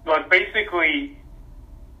 But, basically,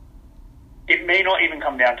 it may not even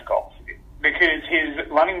come down to Goff. Because his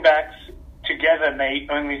running backs together may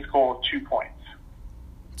only score 2 points.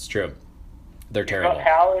 It's true. They're You've terrible. got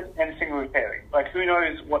Howard and Singletary. Who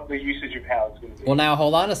knows what the usage of Howard's going to be. Well, now,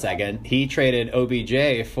 hold on a second. He traded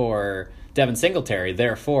OBJ for Devin Singletary.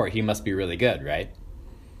 Therefore, he must be really good, right?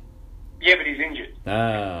 Yeah, but he's injured.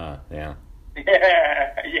 Ah, yeah.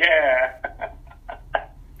 Yeah.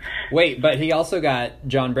 Wait, but he also got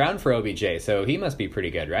John Brown for OBJ, so he must be pretty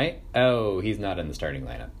good, right? Oh, he's not in the starting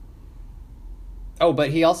lineup. Oh,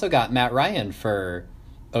 but he also got Matt Ryan for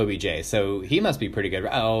OBJ, so he must be pretty good.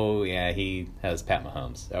 Oh, yeah, he has Pat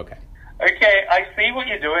Mahomes. Okay. Okay, I see what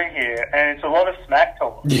you're doing here, and it's a lot of smack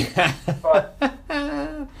talk. Yeah. But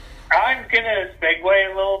I'm going to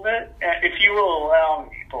segue a little bit, if you will allow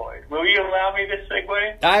me, Boyd. Will you allow me this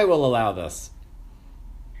segue? I will allow this.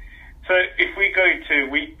 So if we go to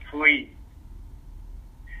week 3,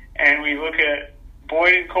 and we look at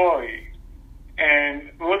Boyd and Corey, and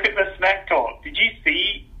look at the smack talk. Did you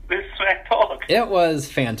see this smack talk? It was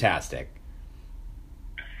fantastic.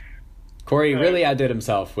 Corey really outdid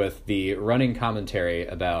himself with the running commentary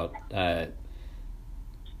about,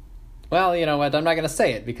 well, you know what, I'm not going to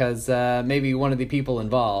say it because maybe one of the people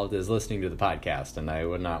involved is listening to the podcast, and I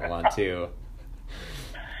would not want to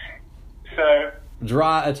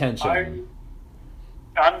draw attention.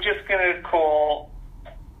 I'm just going to call,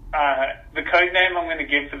 the code name I'm going to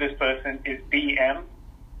give for this person is BM.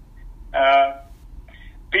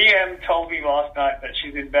 BM told me last night that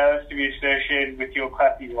she's embarrassed to be associated with your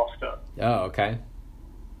crappy roster. Oh, okay.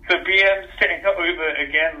 So BM's staying over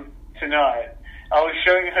again tonight. I was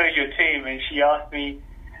showing her your team, and she asked me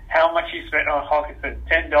how much you spent on Hawkinson.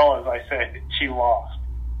 $10, I said. She lost.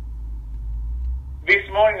 This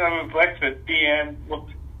morning over breakfast, BM was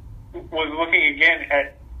looking again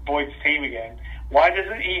at Boyd's team again. Why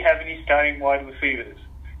doesn't he have any starting wide receivers?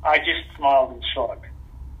 I just smiled and shrugged.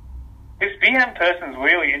 This BM person's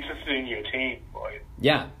really interested in your team, Boyd.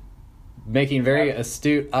 Yeah. Making very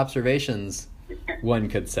astute observations, one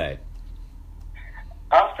could say.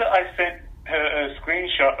 After I sent her a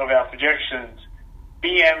screenshot of our projections,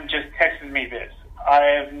 BM just texted me this. I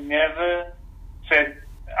have never said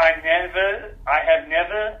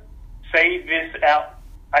this out.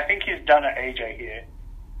 I think he's done an AJ here.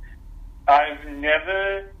 I've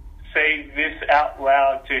never said this out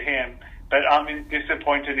loud to him, but I'm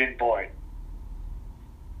disappointed in Boyd.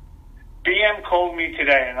 BM called me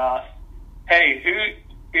today and asked, hey,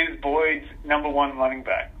 who is Boyd's number 1 running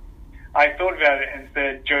back? I thought about it and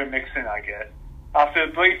said Joe Mixon, I guess. After a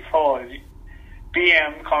brief pause,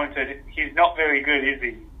 BM commented, he's not very good, is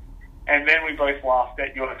he? And then we both laughed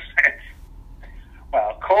at your expense.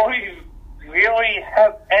 Wow, Corey really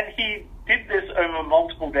and he did this over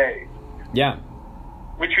multiple days. Yeah.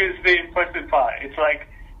 Which was the impressive part. It's like,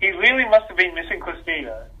 he really must have been missing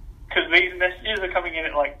Christina, because these messages are coming in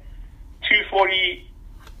at 2:40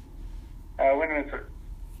 When was it?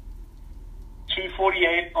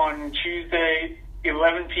 2:48 on Tuesday,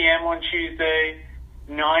 11 p.m. on Tuesday,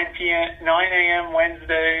 9 a.m.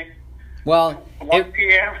 Wednesday, Well, 1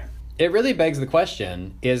 p.m. it really begs the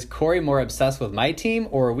question, is Corey more obsessed with my team,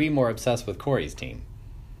 or are we more obsessed with Corey's team?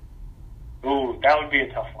 Ooh, that would be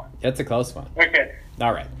a tough one. It's a close one. Okay,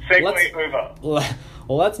 All right. segue over.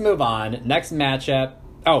 Well, let's move on. Next matchup.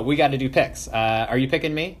 Oh, we got to do picks. Are you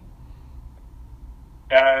picking me?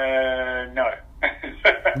 No.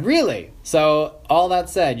 Really? So, all that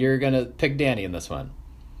said, you're going to pick Danny in this one.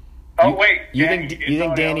 Oh, wait. You Danny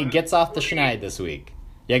think Danny is- gets off the schneid this week?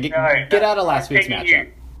 Yeah, get No, out of last I'm week's picking matchup.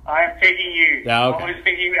 you. I am picking you. Oh, okay. I was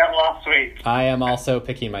thinking about last week. I am also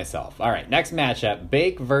picking myself. All right, next matchup,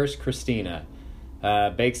 Bake versus Christina.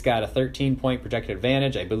 Bake's got a 13-point projected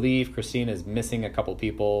advantage. I believe Christina is missing a couple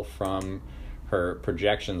people from her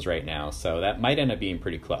projections right now, so that might end up being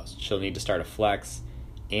pretty close. She'll need to start a flex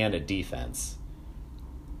and a defense,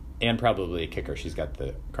 and probably a kicker. She's got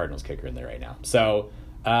the Cardinals kicker in there right now. So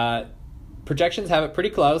projections have it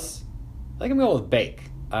pretty close. I think I'm going with Bake.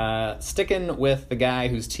 Sticking with the guy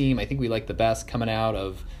whose team I think we like the best coming out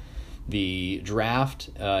of the draft.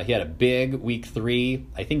 He had a big week 3.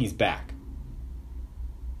 I think he's back.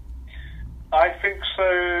 I think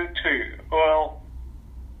so too. Well,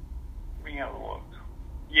 we have a look.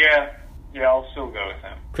 Yeah, I'll still go with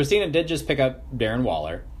him. Christina did just pick up Darren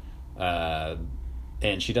Waller,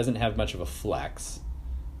 and she doesn't have much of a flex,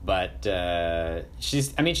 but she's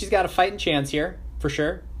got a fighting chance here for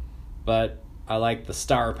sure. But I like the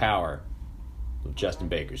star power of Justin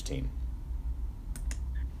Baker's team.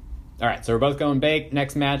 All right, so we're both going Bake.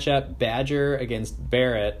 Next matchup, Badger against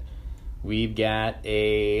Barrett. We've got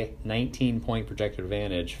a 19-point projected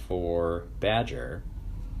advantage for Badger.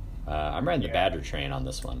 I'm riding the Badger train on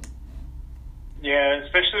this one. Yeah,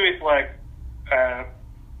 especially with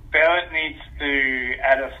Barrett needs to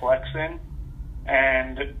add a flex in,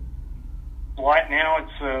 and right now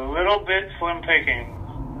it's a little bit slim picking.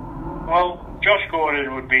 Well, Josh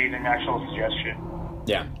Gordon would be the natural suggestion.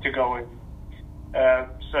 Yeah. To go with.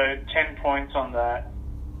 So 10 points on that.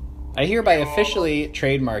 I hereby officially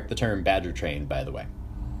trademark the term Badger Train, by the way.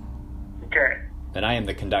 Okay. And I am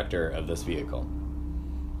the conductor of this vehicle.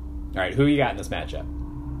 All right, who you got in this matchup?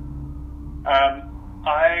 I've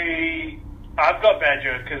got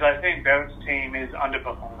Badger because I think Barrett's team is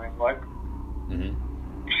underperforming.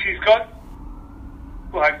 She's got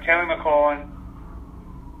Terry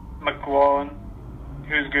McLaurin,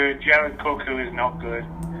 who's good, Jared Cook, who is not good,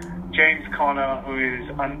 James Conner, who is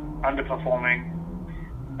underperforming.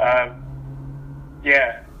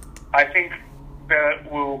 I think Barrett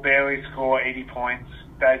will barely score 80 points.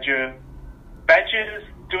 Badger's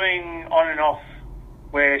doing on and off,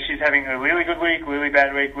 where she's having a really good week, really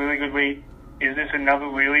bad week, really good week. Is this another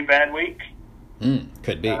really bad week?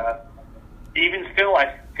 Could be. Even still,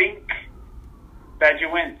 I think Badger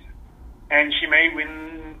wins, and she may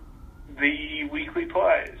win the weekly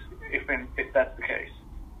prize if that's the case.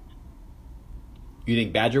 You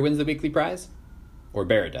think Badger wins the weekly prize? Or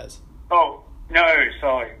Barrett does? Oh, no,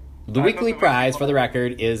 sorry. The weekly prize, for the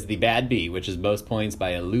record, is the Bad B, which is most points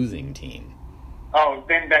by a losing team. Oh,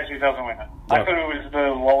 then Badger doesn't win it. I thought it was the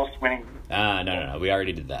lowest winning. No. We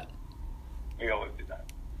already did that. We always did that.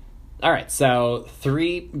 All right, so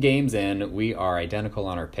 3 games in, we are identical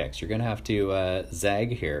on our picks. You're going to have to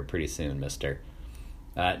zag here pretty soon, mister.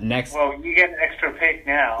 Next. Well, you get an extra pick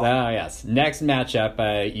now. Oh, yes. Next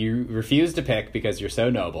matchup, you refuse to pick because you're so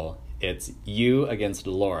noble. It's you against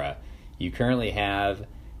Laura. You currently have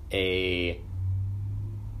a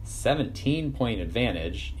 17-point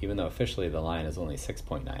advantage, even though officially the line is only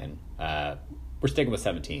 6.9. We're sticking with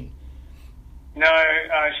 17. No,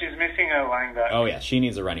 she's missing a running back. Oh, yeah. She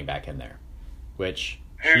needs a running back in there, which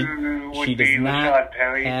Who would she does be not Rashad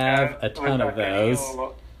Perry, have a ton of those.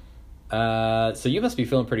 Or- So you must be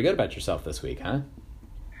feeling pretty good about yourself this week, huh?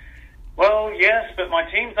 Well, yes, but my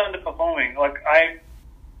team's underperforming.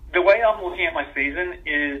 The way I'm looking at my season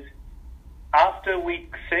is after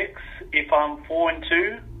week 6, if I'm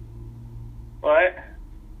 4-2, right?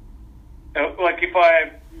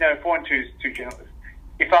 4-2 is too generous.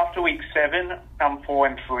 If after week 7 I'm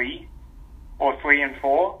 4-3 or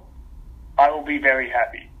 3-4, I will be very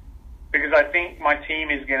happy because I think my team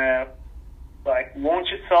is gonna launch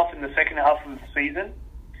itself in the second half of the season.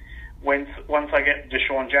 Once I get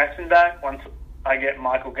Deshaun Jackson back, once I get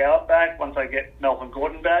Michael Gallup back, once I get Melvin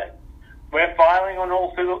Gordon back, we're firing on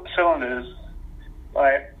all cylinders.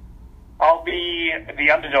 I'll be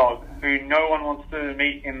the underdog who no one wants to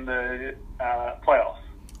meet in the playoffs.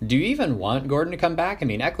 Do you even want Gordon to come back? I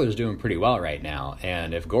mean, Eckler's doing pretty well right now,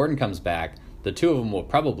 and if Gordon comes back, the two of them will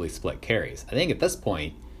probably split carries. I think at this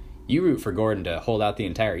point, you root for Gordon to hold out the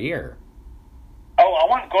entire year. Oh, I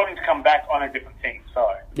want Gordon to come back on a different team.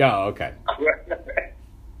 Sorry. Oh, okay.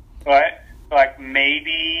 Right? Like,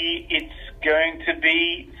 maybe it's going to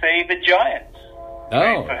be, say, the Giants.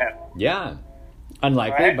 Oh, for him. yeah.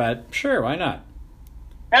 Unlikely, Right? but sure, why not?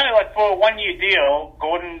 No, like, for a one-year deal,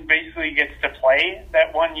 Gordon basically gets to play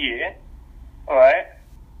that 1 year, right?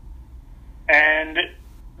 And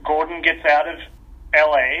Gordon gets out of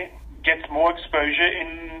LA, gets more exposure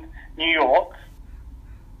in New York,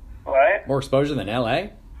 right? More exposure than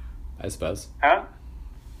LA, I suppose. Huh?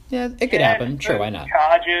 Yeah, it could happen. it's Sure, the why not?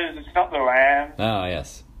 Chargers, it's not the Rams. Oh,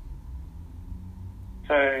 yes.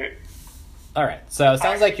 So, All right. So it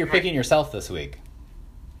sounds like you're picking yourself this week.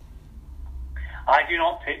 I do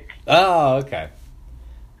not pick. Oh, okay.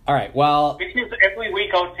 All right. Well, Because every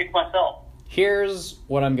week I would pick myself. here's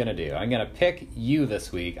what I'm going to do. I'm going to pick you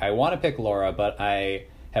this week. I want to pick Laura, but I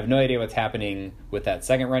have no idea what's happening with that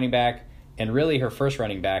second running back. And really, her first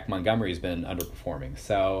running back, Montgomery's been underperforming.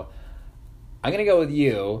 So I'm going to go with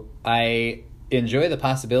you. I enjoy the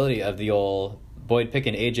possibility of the old Boyd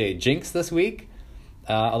picking AJ Jinx this week.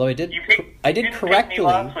 Although I did, You didn't pick me correctly.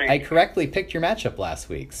 last week. I correctly picked your matchup last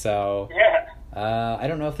week. So Yeah. I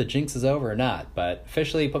don't know if the jinx is over or not, but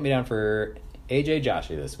officially put me down for AJ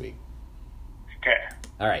Joshua this week. Okay.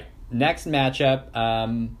 All right, next matchup.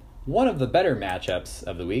 One of the better matchups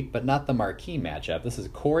of the week, but not the marquee matchup. This is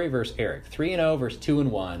Corey versus Eric. 3-0 versus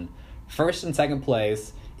 2-1. First and second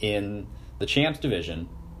place in the champs division.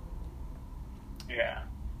 Yeah.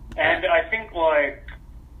 And I think, like,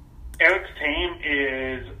 Eric's team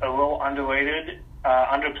is a little underrated,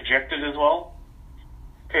 underprojected as well.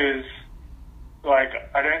 Because, like,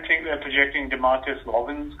 I don't think they're projecting DeMarcus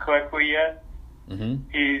Robbins correctly yet. Mm-hmm.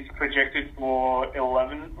 He's projected for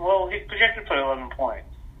 11. Well, he's projected for 11 points.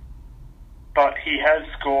 But he has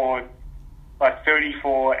scored, like,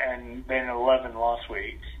 34 and then 11 last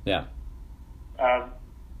week. Yeah.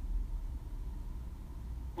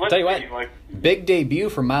 Let's Tell you what, see, like, big debut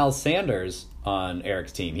for Miles Sanders on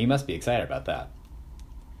Eric's team. He must be excited about that.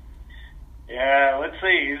 yeah, let's see.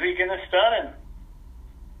 Is he going to start him?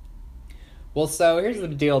 Well, so here's the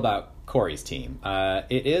deal about Corey's team.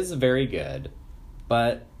 It is very good,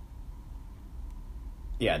 but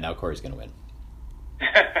yeah, now Corey's going to win.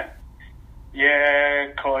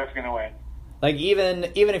 Yeah, Corey's going to win. Like, even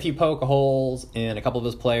if you poke holes in a couple of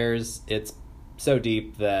his players, it's so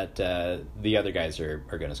deep that the other guys are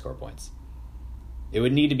going to score points. It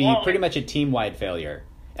would need to be pretty much a team-wide failure.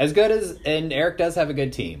 As good as... And Eric does have a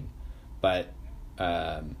good team, but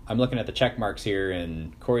I'm looking at the check marks here,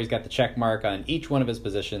 and Corey's got the check mark on each one of his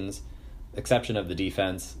positions, exception of the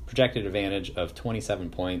defense. Projected advantage of 27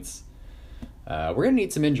 points. We're going to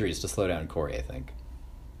need some injuries to slow down Corey, I think.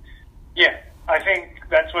 Yeah, I think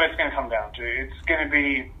that's what it's going to come down to. It's going to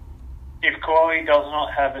be, if Corey does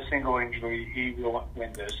not have a single injury, he will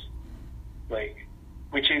win this league,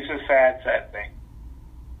 which is a sad, sad thing.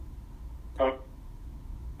 But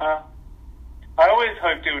I always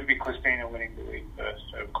hoped it would be Christina winning the league first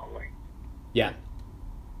over Corey. Yeah.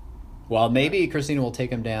 Well, maybe Christina will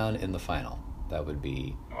take him down in the final. That would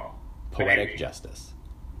be poetic maybe. justice.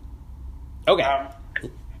 Okay.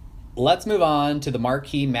 Let's move on to the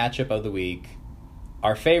marquee matchup of the week.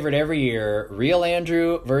 Our favorite every year, Real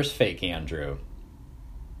Andrew versus Fake Andrew.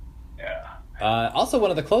 Yeah. Also one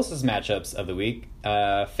of the closest matchups of the week,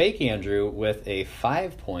 Fake Andrew with a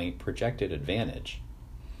 5-point projected advantage.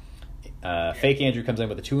 Fake Andrew comes in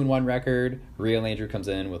with a 2-1 record. Real Andrew comes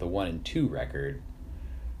in with a 1-2 record.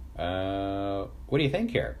 What do you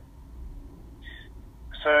think here?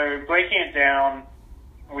 So, breaking it down,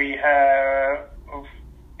 we have,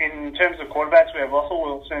 in terms of quarterbacks, we have Russell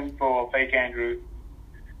Wilson for Fake Andrew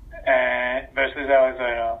versus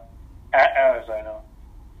Arizona, at Arizona,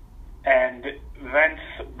 and Vance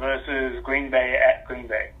versus Green Bay at Green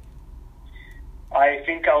Bay. I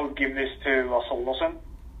think I would give this to Russell Wilson,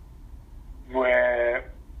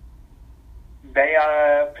 where they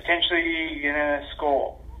are potentially going to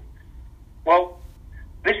score. Well,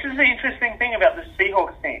 this is the interesting thing about the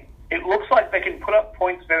Seahawks team. It looks like they can put up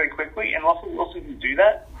points very quickly, and Russell Wilson can do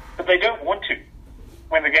that, but they don't want to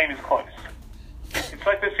when the game is close. It's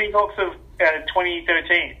like the Seahawks of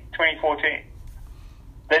 2013, 2014.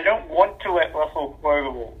 They don't want to let Russell throw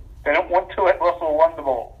the ball. They don't want to let Russell run the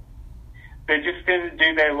ball. They're just going to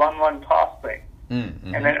do their run-pass thing.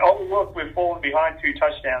 Mm-hmm. And then, oh, look, we've fallen behind 2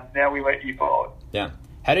 touchdowns. Now we let you forward. Yeah.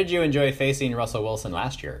 How did you enjoy facing Russell Wilson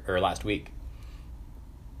last week?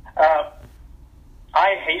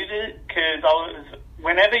 I hated it because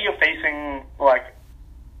whenever you're facing, like,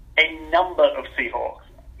 a number of Seahawks,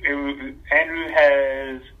 Andrew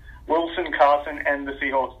has Wilson, Carson, and the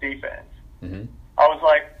Seahawks defense. Mm-hmm. I was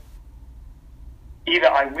like,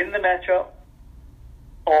 either I win the matchup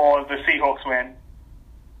or the Seahawks win.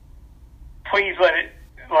 Please let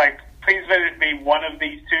it be one of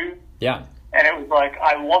these two. Yeah. And it was like,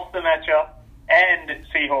 I lost the matchup and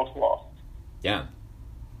Seahawks lost. Yeah.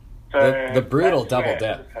 So The brutal that's double where-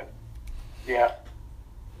 dip. Yeah.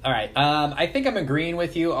 All right. I think I'm agreeing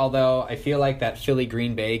with you, although I feel like that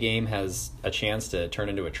Philly-Green Bay game has a chance to turn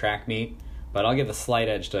into a track meet. But I'll give a slight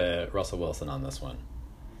edge to Russell Wilson on this one.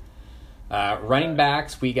 Running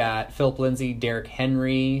backs, we got Philip Lindsay, Derrick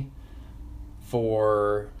Henry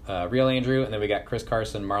for real Andrew, and then we got Chris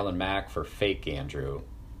Carson, Marlon Mack for fake Andrew.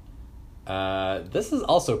 This is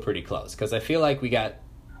also pretty close, because I feel like we got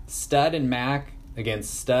Stud and Mack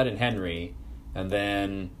against Stud and Henry, and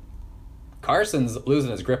then Carson's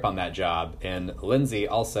losing his grip on that job, and Lindsay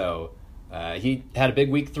also, he had a big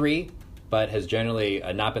week 3, but has generally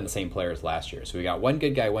not been the same player as last year. So we got one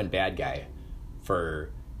good guy, one bad guy for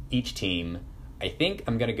each team. I think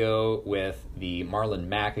I'm going to go with the Marlon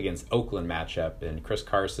Mack against Oakland matchup, and Chris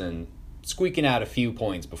Carson squeaking out a few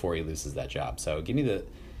points before he loses that job. So give me the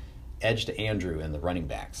edge to Andrew and the running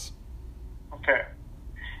backs. Okay.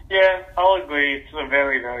 Yeah, I'll agree. It's a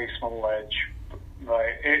very, very small edge.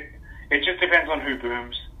 Like, it just depends on who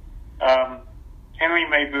booms. Henry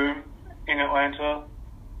may boom in Atlanta.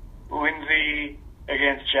 Lindsay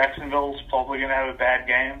against Jacksonville is probably going to have a bad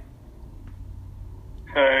game.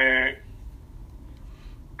 So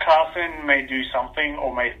Carson may do something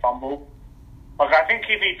or may fumble. Like, I think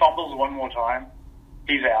if he fumbles one more time,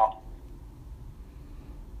 he's out.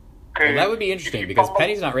 Well, that would be interesting, because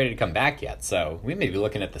Penny's not ready to come back yet, so we may be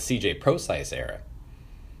looking at the CJ Prosise era.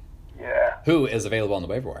 Yeah. Who is available on the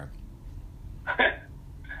waiver wire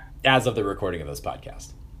as of the recording of this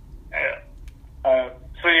podcast. Yeah.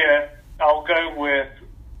 So yeah, I'll go with,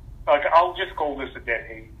 I'll just call this a dead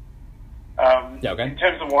heat. Yeah, okay. In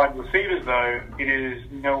terms of wide receivers, though, it is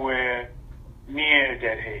nowhere near a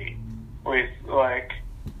dead heat. With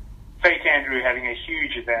fake Andrew having a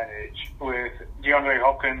huge advantage with DeAndre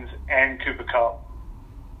Hopkins and Cooper Kupp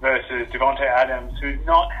versus Devontae Adams, who's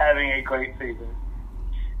not having a great season,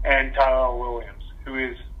 and Tyrell Williams, who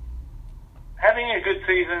is having a good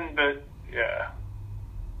season, but yeah.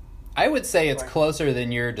 I would say it's closer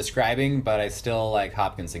than you're describing, but I still like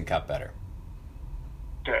Hopkins and Kupp better.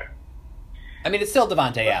 Okay. I mean, it's still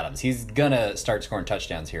Devontae Adams. He's going to start scoring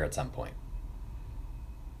touchdowns here at some point.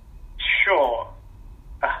 Sure.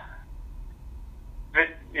 But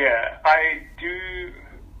yeah, I do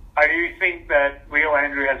think that Leo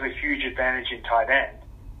Andrew has a huge advantage in tight end.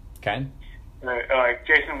 Okay.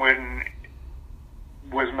 Jason Witten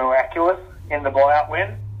was miraculous in the blowout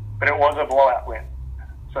win, but it was a blowout win.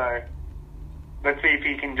 So let's see if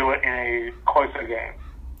he can do it in a closer game.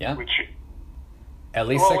 Yeah. Which, at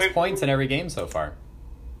least 6 points in every game so far.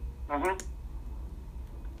 Mm-hmm.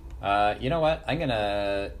 You know what? I'm going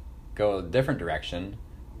to go a different direction.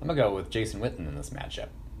 I'm going to go with Jason Witten in this matchup.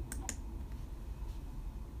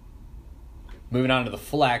 Moving on to the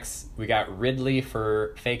flex, we got Ridley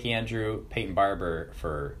for fake Andrew, Peyton Barber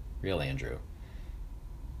for real Andrew.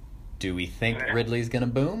 Do we think Ridley's going to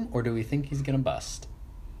boom, or do we think he's going to bust?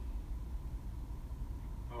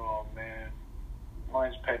 Oh, man.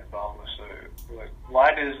 Mine's Peyton Barber, so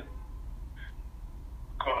why does...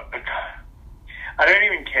 God, I don't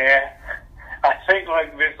even care. I think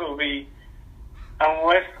this will be...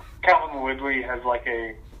 Unless Calvin Ridley has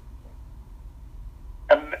a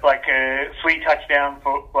 3 touchdown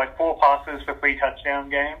for 4 passes for 3 touchdown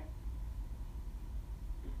game,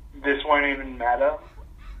 this won't even matter.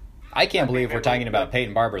 I can't believe we're talking about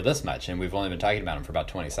Peyton Barber this much, and we've only been talking about him for about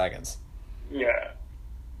 20 seconds. Yeah.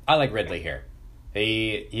 I like Ridley here.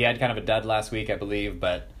 He had kind of a dud last week, I believe,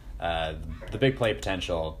 but the big play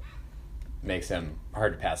potential makes him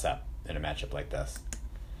hard to pass up in a matchup like this.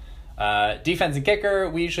 Defense and kicker,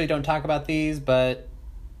 we usually don't talk about these, but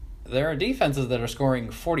there are defenses that are scoring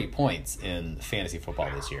 40 points in fantasy football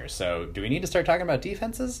this year. So do we need to start talking about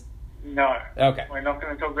defenses? No. Okay. We're not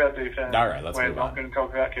going to talk about defense. All right, let's move on. We're not going to talk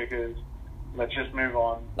about kickers. Let's just move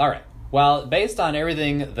on. All right. Well, based on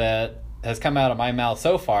everything that has come out of my mouth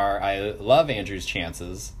so far, I love Andrew's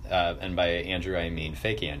chances. And by Andrew, I mean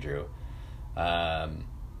fake Andrew.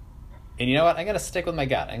 And you know what? I'm going to stick with my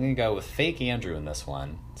gut. I'm going to go with fake Andrew in this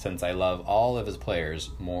one, since I love all of his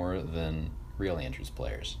players more than real Andrew's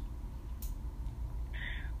players.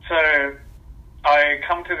 So I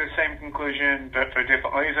come to the same conclusion, but for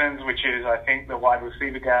different reasons, which is I think the wide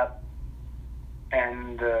receiver gap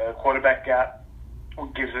and the quarterback gap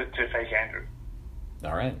gives it to fake Andrew.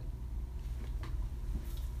 All right.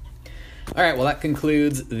 All right, well, that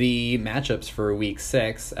concludes the matchups for Week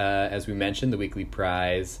 6. As we mentioned, the weekly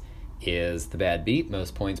prize is the bad beat,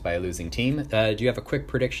 most points by a losing team. Do you have a quick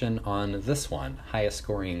prediction on this one? Highest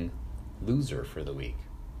scoring loser for the week?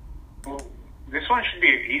 Well, this one should be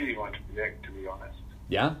an easy one to predict, to be honest.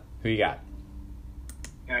 Yeah? Who you got?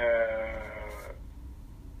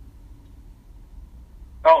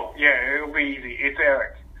 Oh, yeah, it'll be easy. It's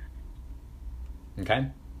Eric. Okay.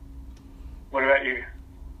 What about you?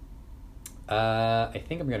 I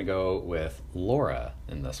think I'm going to go with Laura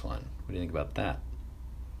in this one. What do you think about that?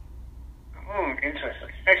 Interesting.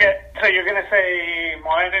 Okay, so you're going to say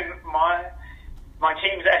mine and my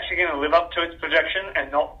team's actually going to live up to its projection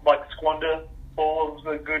and not, like, squander all of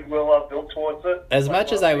the goodwill I've built towards it? As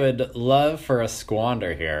much as I would love for a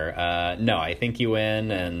squander here, no, I think you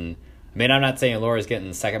win. And I mean, I'm not saying Laura's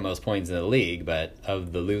getting second most points in the league, but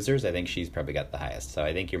of the losers, I think she's probably got the highest. So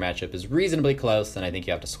I think your matchup is reasonably close, and I think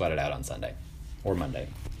you have to sweat it out on Sunday or Monday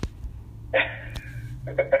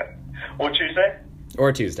Or Tuesday?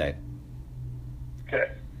 or Tuesday. Okay.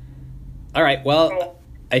 All right, well,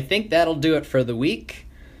 I think that'll do it for the week.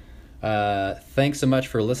 Thanks so much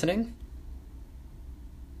for listening.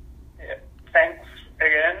 Yeah. Thanks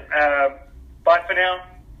again. Bye for now.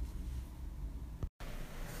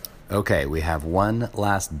 Okay, we have one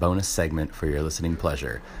last bonus segment for your listening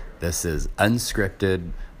pleasure. This is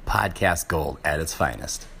unscripted podcast gold at its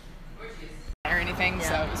finest. Or anything,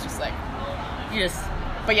 so it was just like, Yes.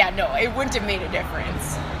 but yeah, no, it wouldn't have made a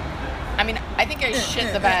difference. I mean, I think I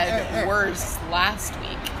shit the bed worse last week.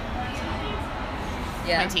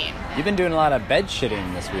 Yeah. My team. You've been doing a lot of bed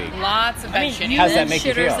shitting this week. Lots of bed shitting. How's that make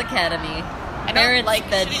you Shitters feel? Academy. I don't Barrett's like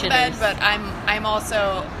bed shitting bed, shitters. but I'm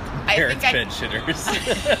also. I Parents think bed shitters.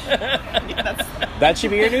 That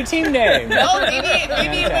should be your new team name. Well, maybe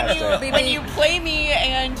Fantastic. when you play me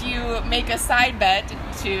and you make a side bet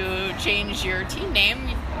to change your team name,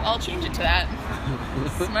 I'll change it to that.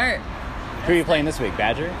 Smart. Who are you playing this week,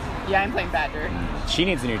 Badger? Yeah, I'm playing Badger. She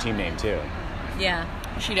needs a new team name, too. Yeah.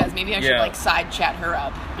 She does. Maybe I should Yeah. like side chat her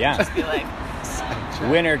up. Yeah. Just be like,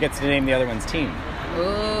 Winner gets to name the other one's team.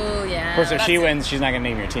 Oh, yeah. Of course, if she that's it. wins, she's not going to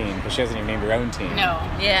name your team, because she hasn't even named her own team. no.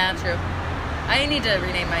 Yeah, true. I need to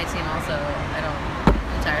rename my team also.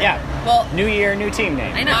 I'm tired. Yeah. Well, New year, new team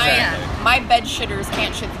name. I know, my, yeah. my bed shitters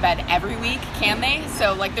can't shit the bed every week, can they?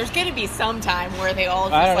 So like, there's gonna be some time where they all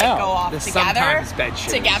I just don't like know. go off There's together. sometimes bed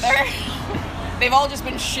shitters. Together. They've all just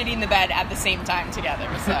been shitting the bed at the same time together.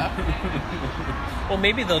 So Well,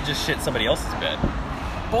 maybe they'll just shit somebody else's bed.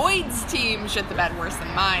 Boyd's team shit the bed worse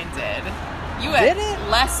than mine did. You had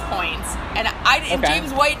less points, and and Okay.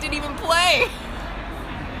 James White didn't even play.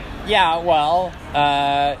 Yeah, well,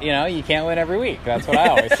 you can't win every week. That's what I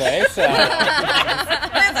always say. So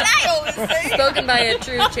That's what I always say. Spoken by a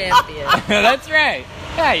true champion. that's right.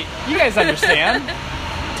 Hey, you guys understand?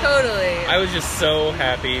 Totally. I was just so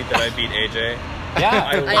happy that I beat AJ. Yeah.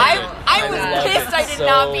 I loved it. I was loved pissed it I did so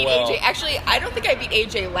not beat well. AJ. Actually, I don't think I beat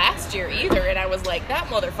AJ last year either, and I was like, that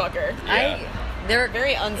motherfucker. There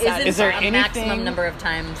Very isn't unsatisfying. Is there a anything- maximum number of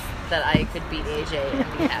times that I could beat AJ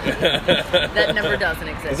and be happy. That number doesn't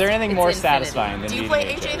exist. Is there anything It's more infinity. satisfying than Do you beating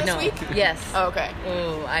play AJ this No. week? Yes. Oh, okay.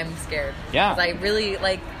 Oh, I'm scared. Yeah. 'Cause I really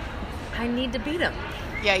I need to beat him.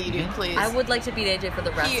 Yeah, you do, please. I would like to beat AJ for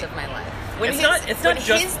the rest He- of my life. When It's when not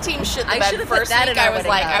just- his team shit the I bed should've put first that week, in our I was wedding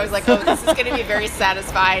like, house. oh, this is going to be very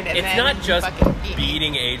satisfied. And It's then not just fucking beat me.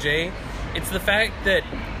 beating AJ. It's the fact that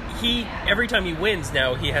every time he wins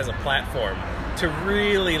now, he has a platform to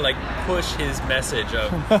really push his message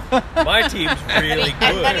of my team's really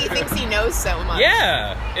And then he good. thinks he knows so much.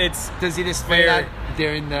 Yeah, it's Does he display Fair. that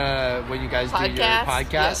during the when you guys do your Podcast?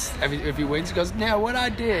 podcast? Yes. I mean, if he wins, he goes, "Now what I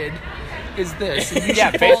did is this." And you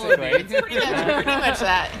Yeah, should follow basically. me." Pretty much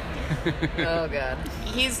that. Oh god.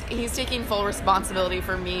 He's taking full responsibility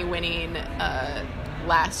for me winning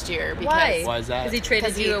last year because Why? Why is that? Because he traded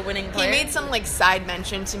 'cause you a winning player. He made some side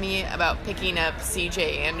mention to me about picking up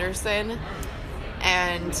CJ Anderson,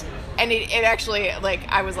 and it actually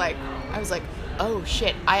I was like, oh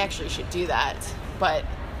shit, I actually should do that, but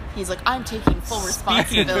he's like, I'm taking full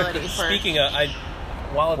responsibility for. Speaking of,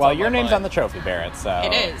 while it's Well, on your my name's mind, on the trophy, Barrett. So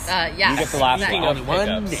It is. Yeah. You get the last Speaking one. of One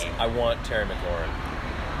pickups, name. I want Terry McLaurin.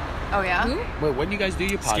 Oh yeah. Who? Wait, when do you guys do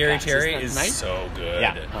your podcast? Scary Terry Isn't is that tonight? so good.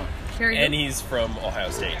 Yeah. Oh. Terry And who? he's from Ohio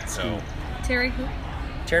State, so Terry who?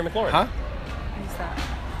 Terry McLaurin. Huh? Who's that?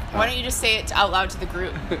 Why don't you just say it out loud to the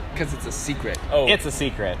group? Because it's a secret. Oh, It's a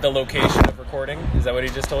secret. the location of recording. Is that what he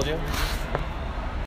just told you?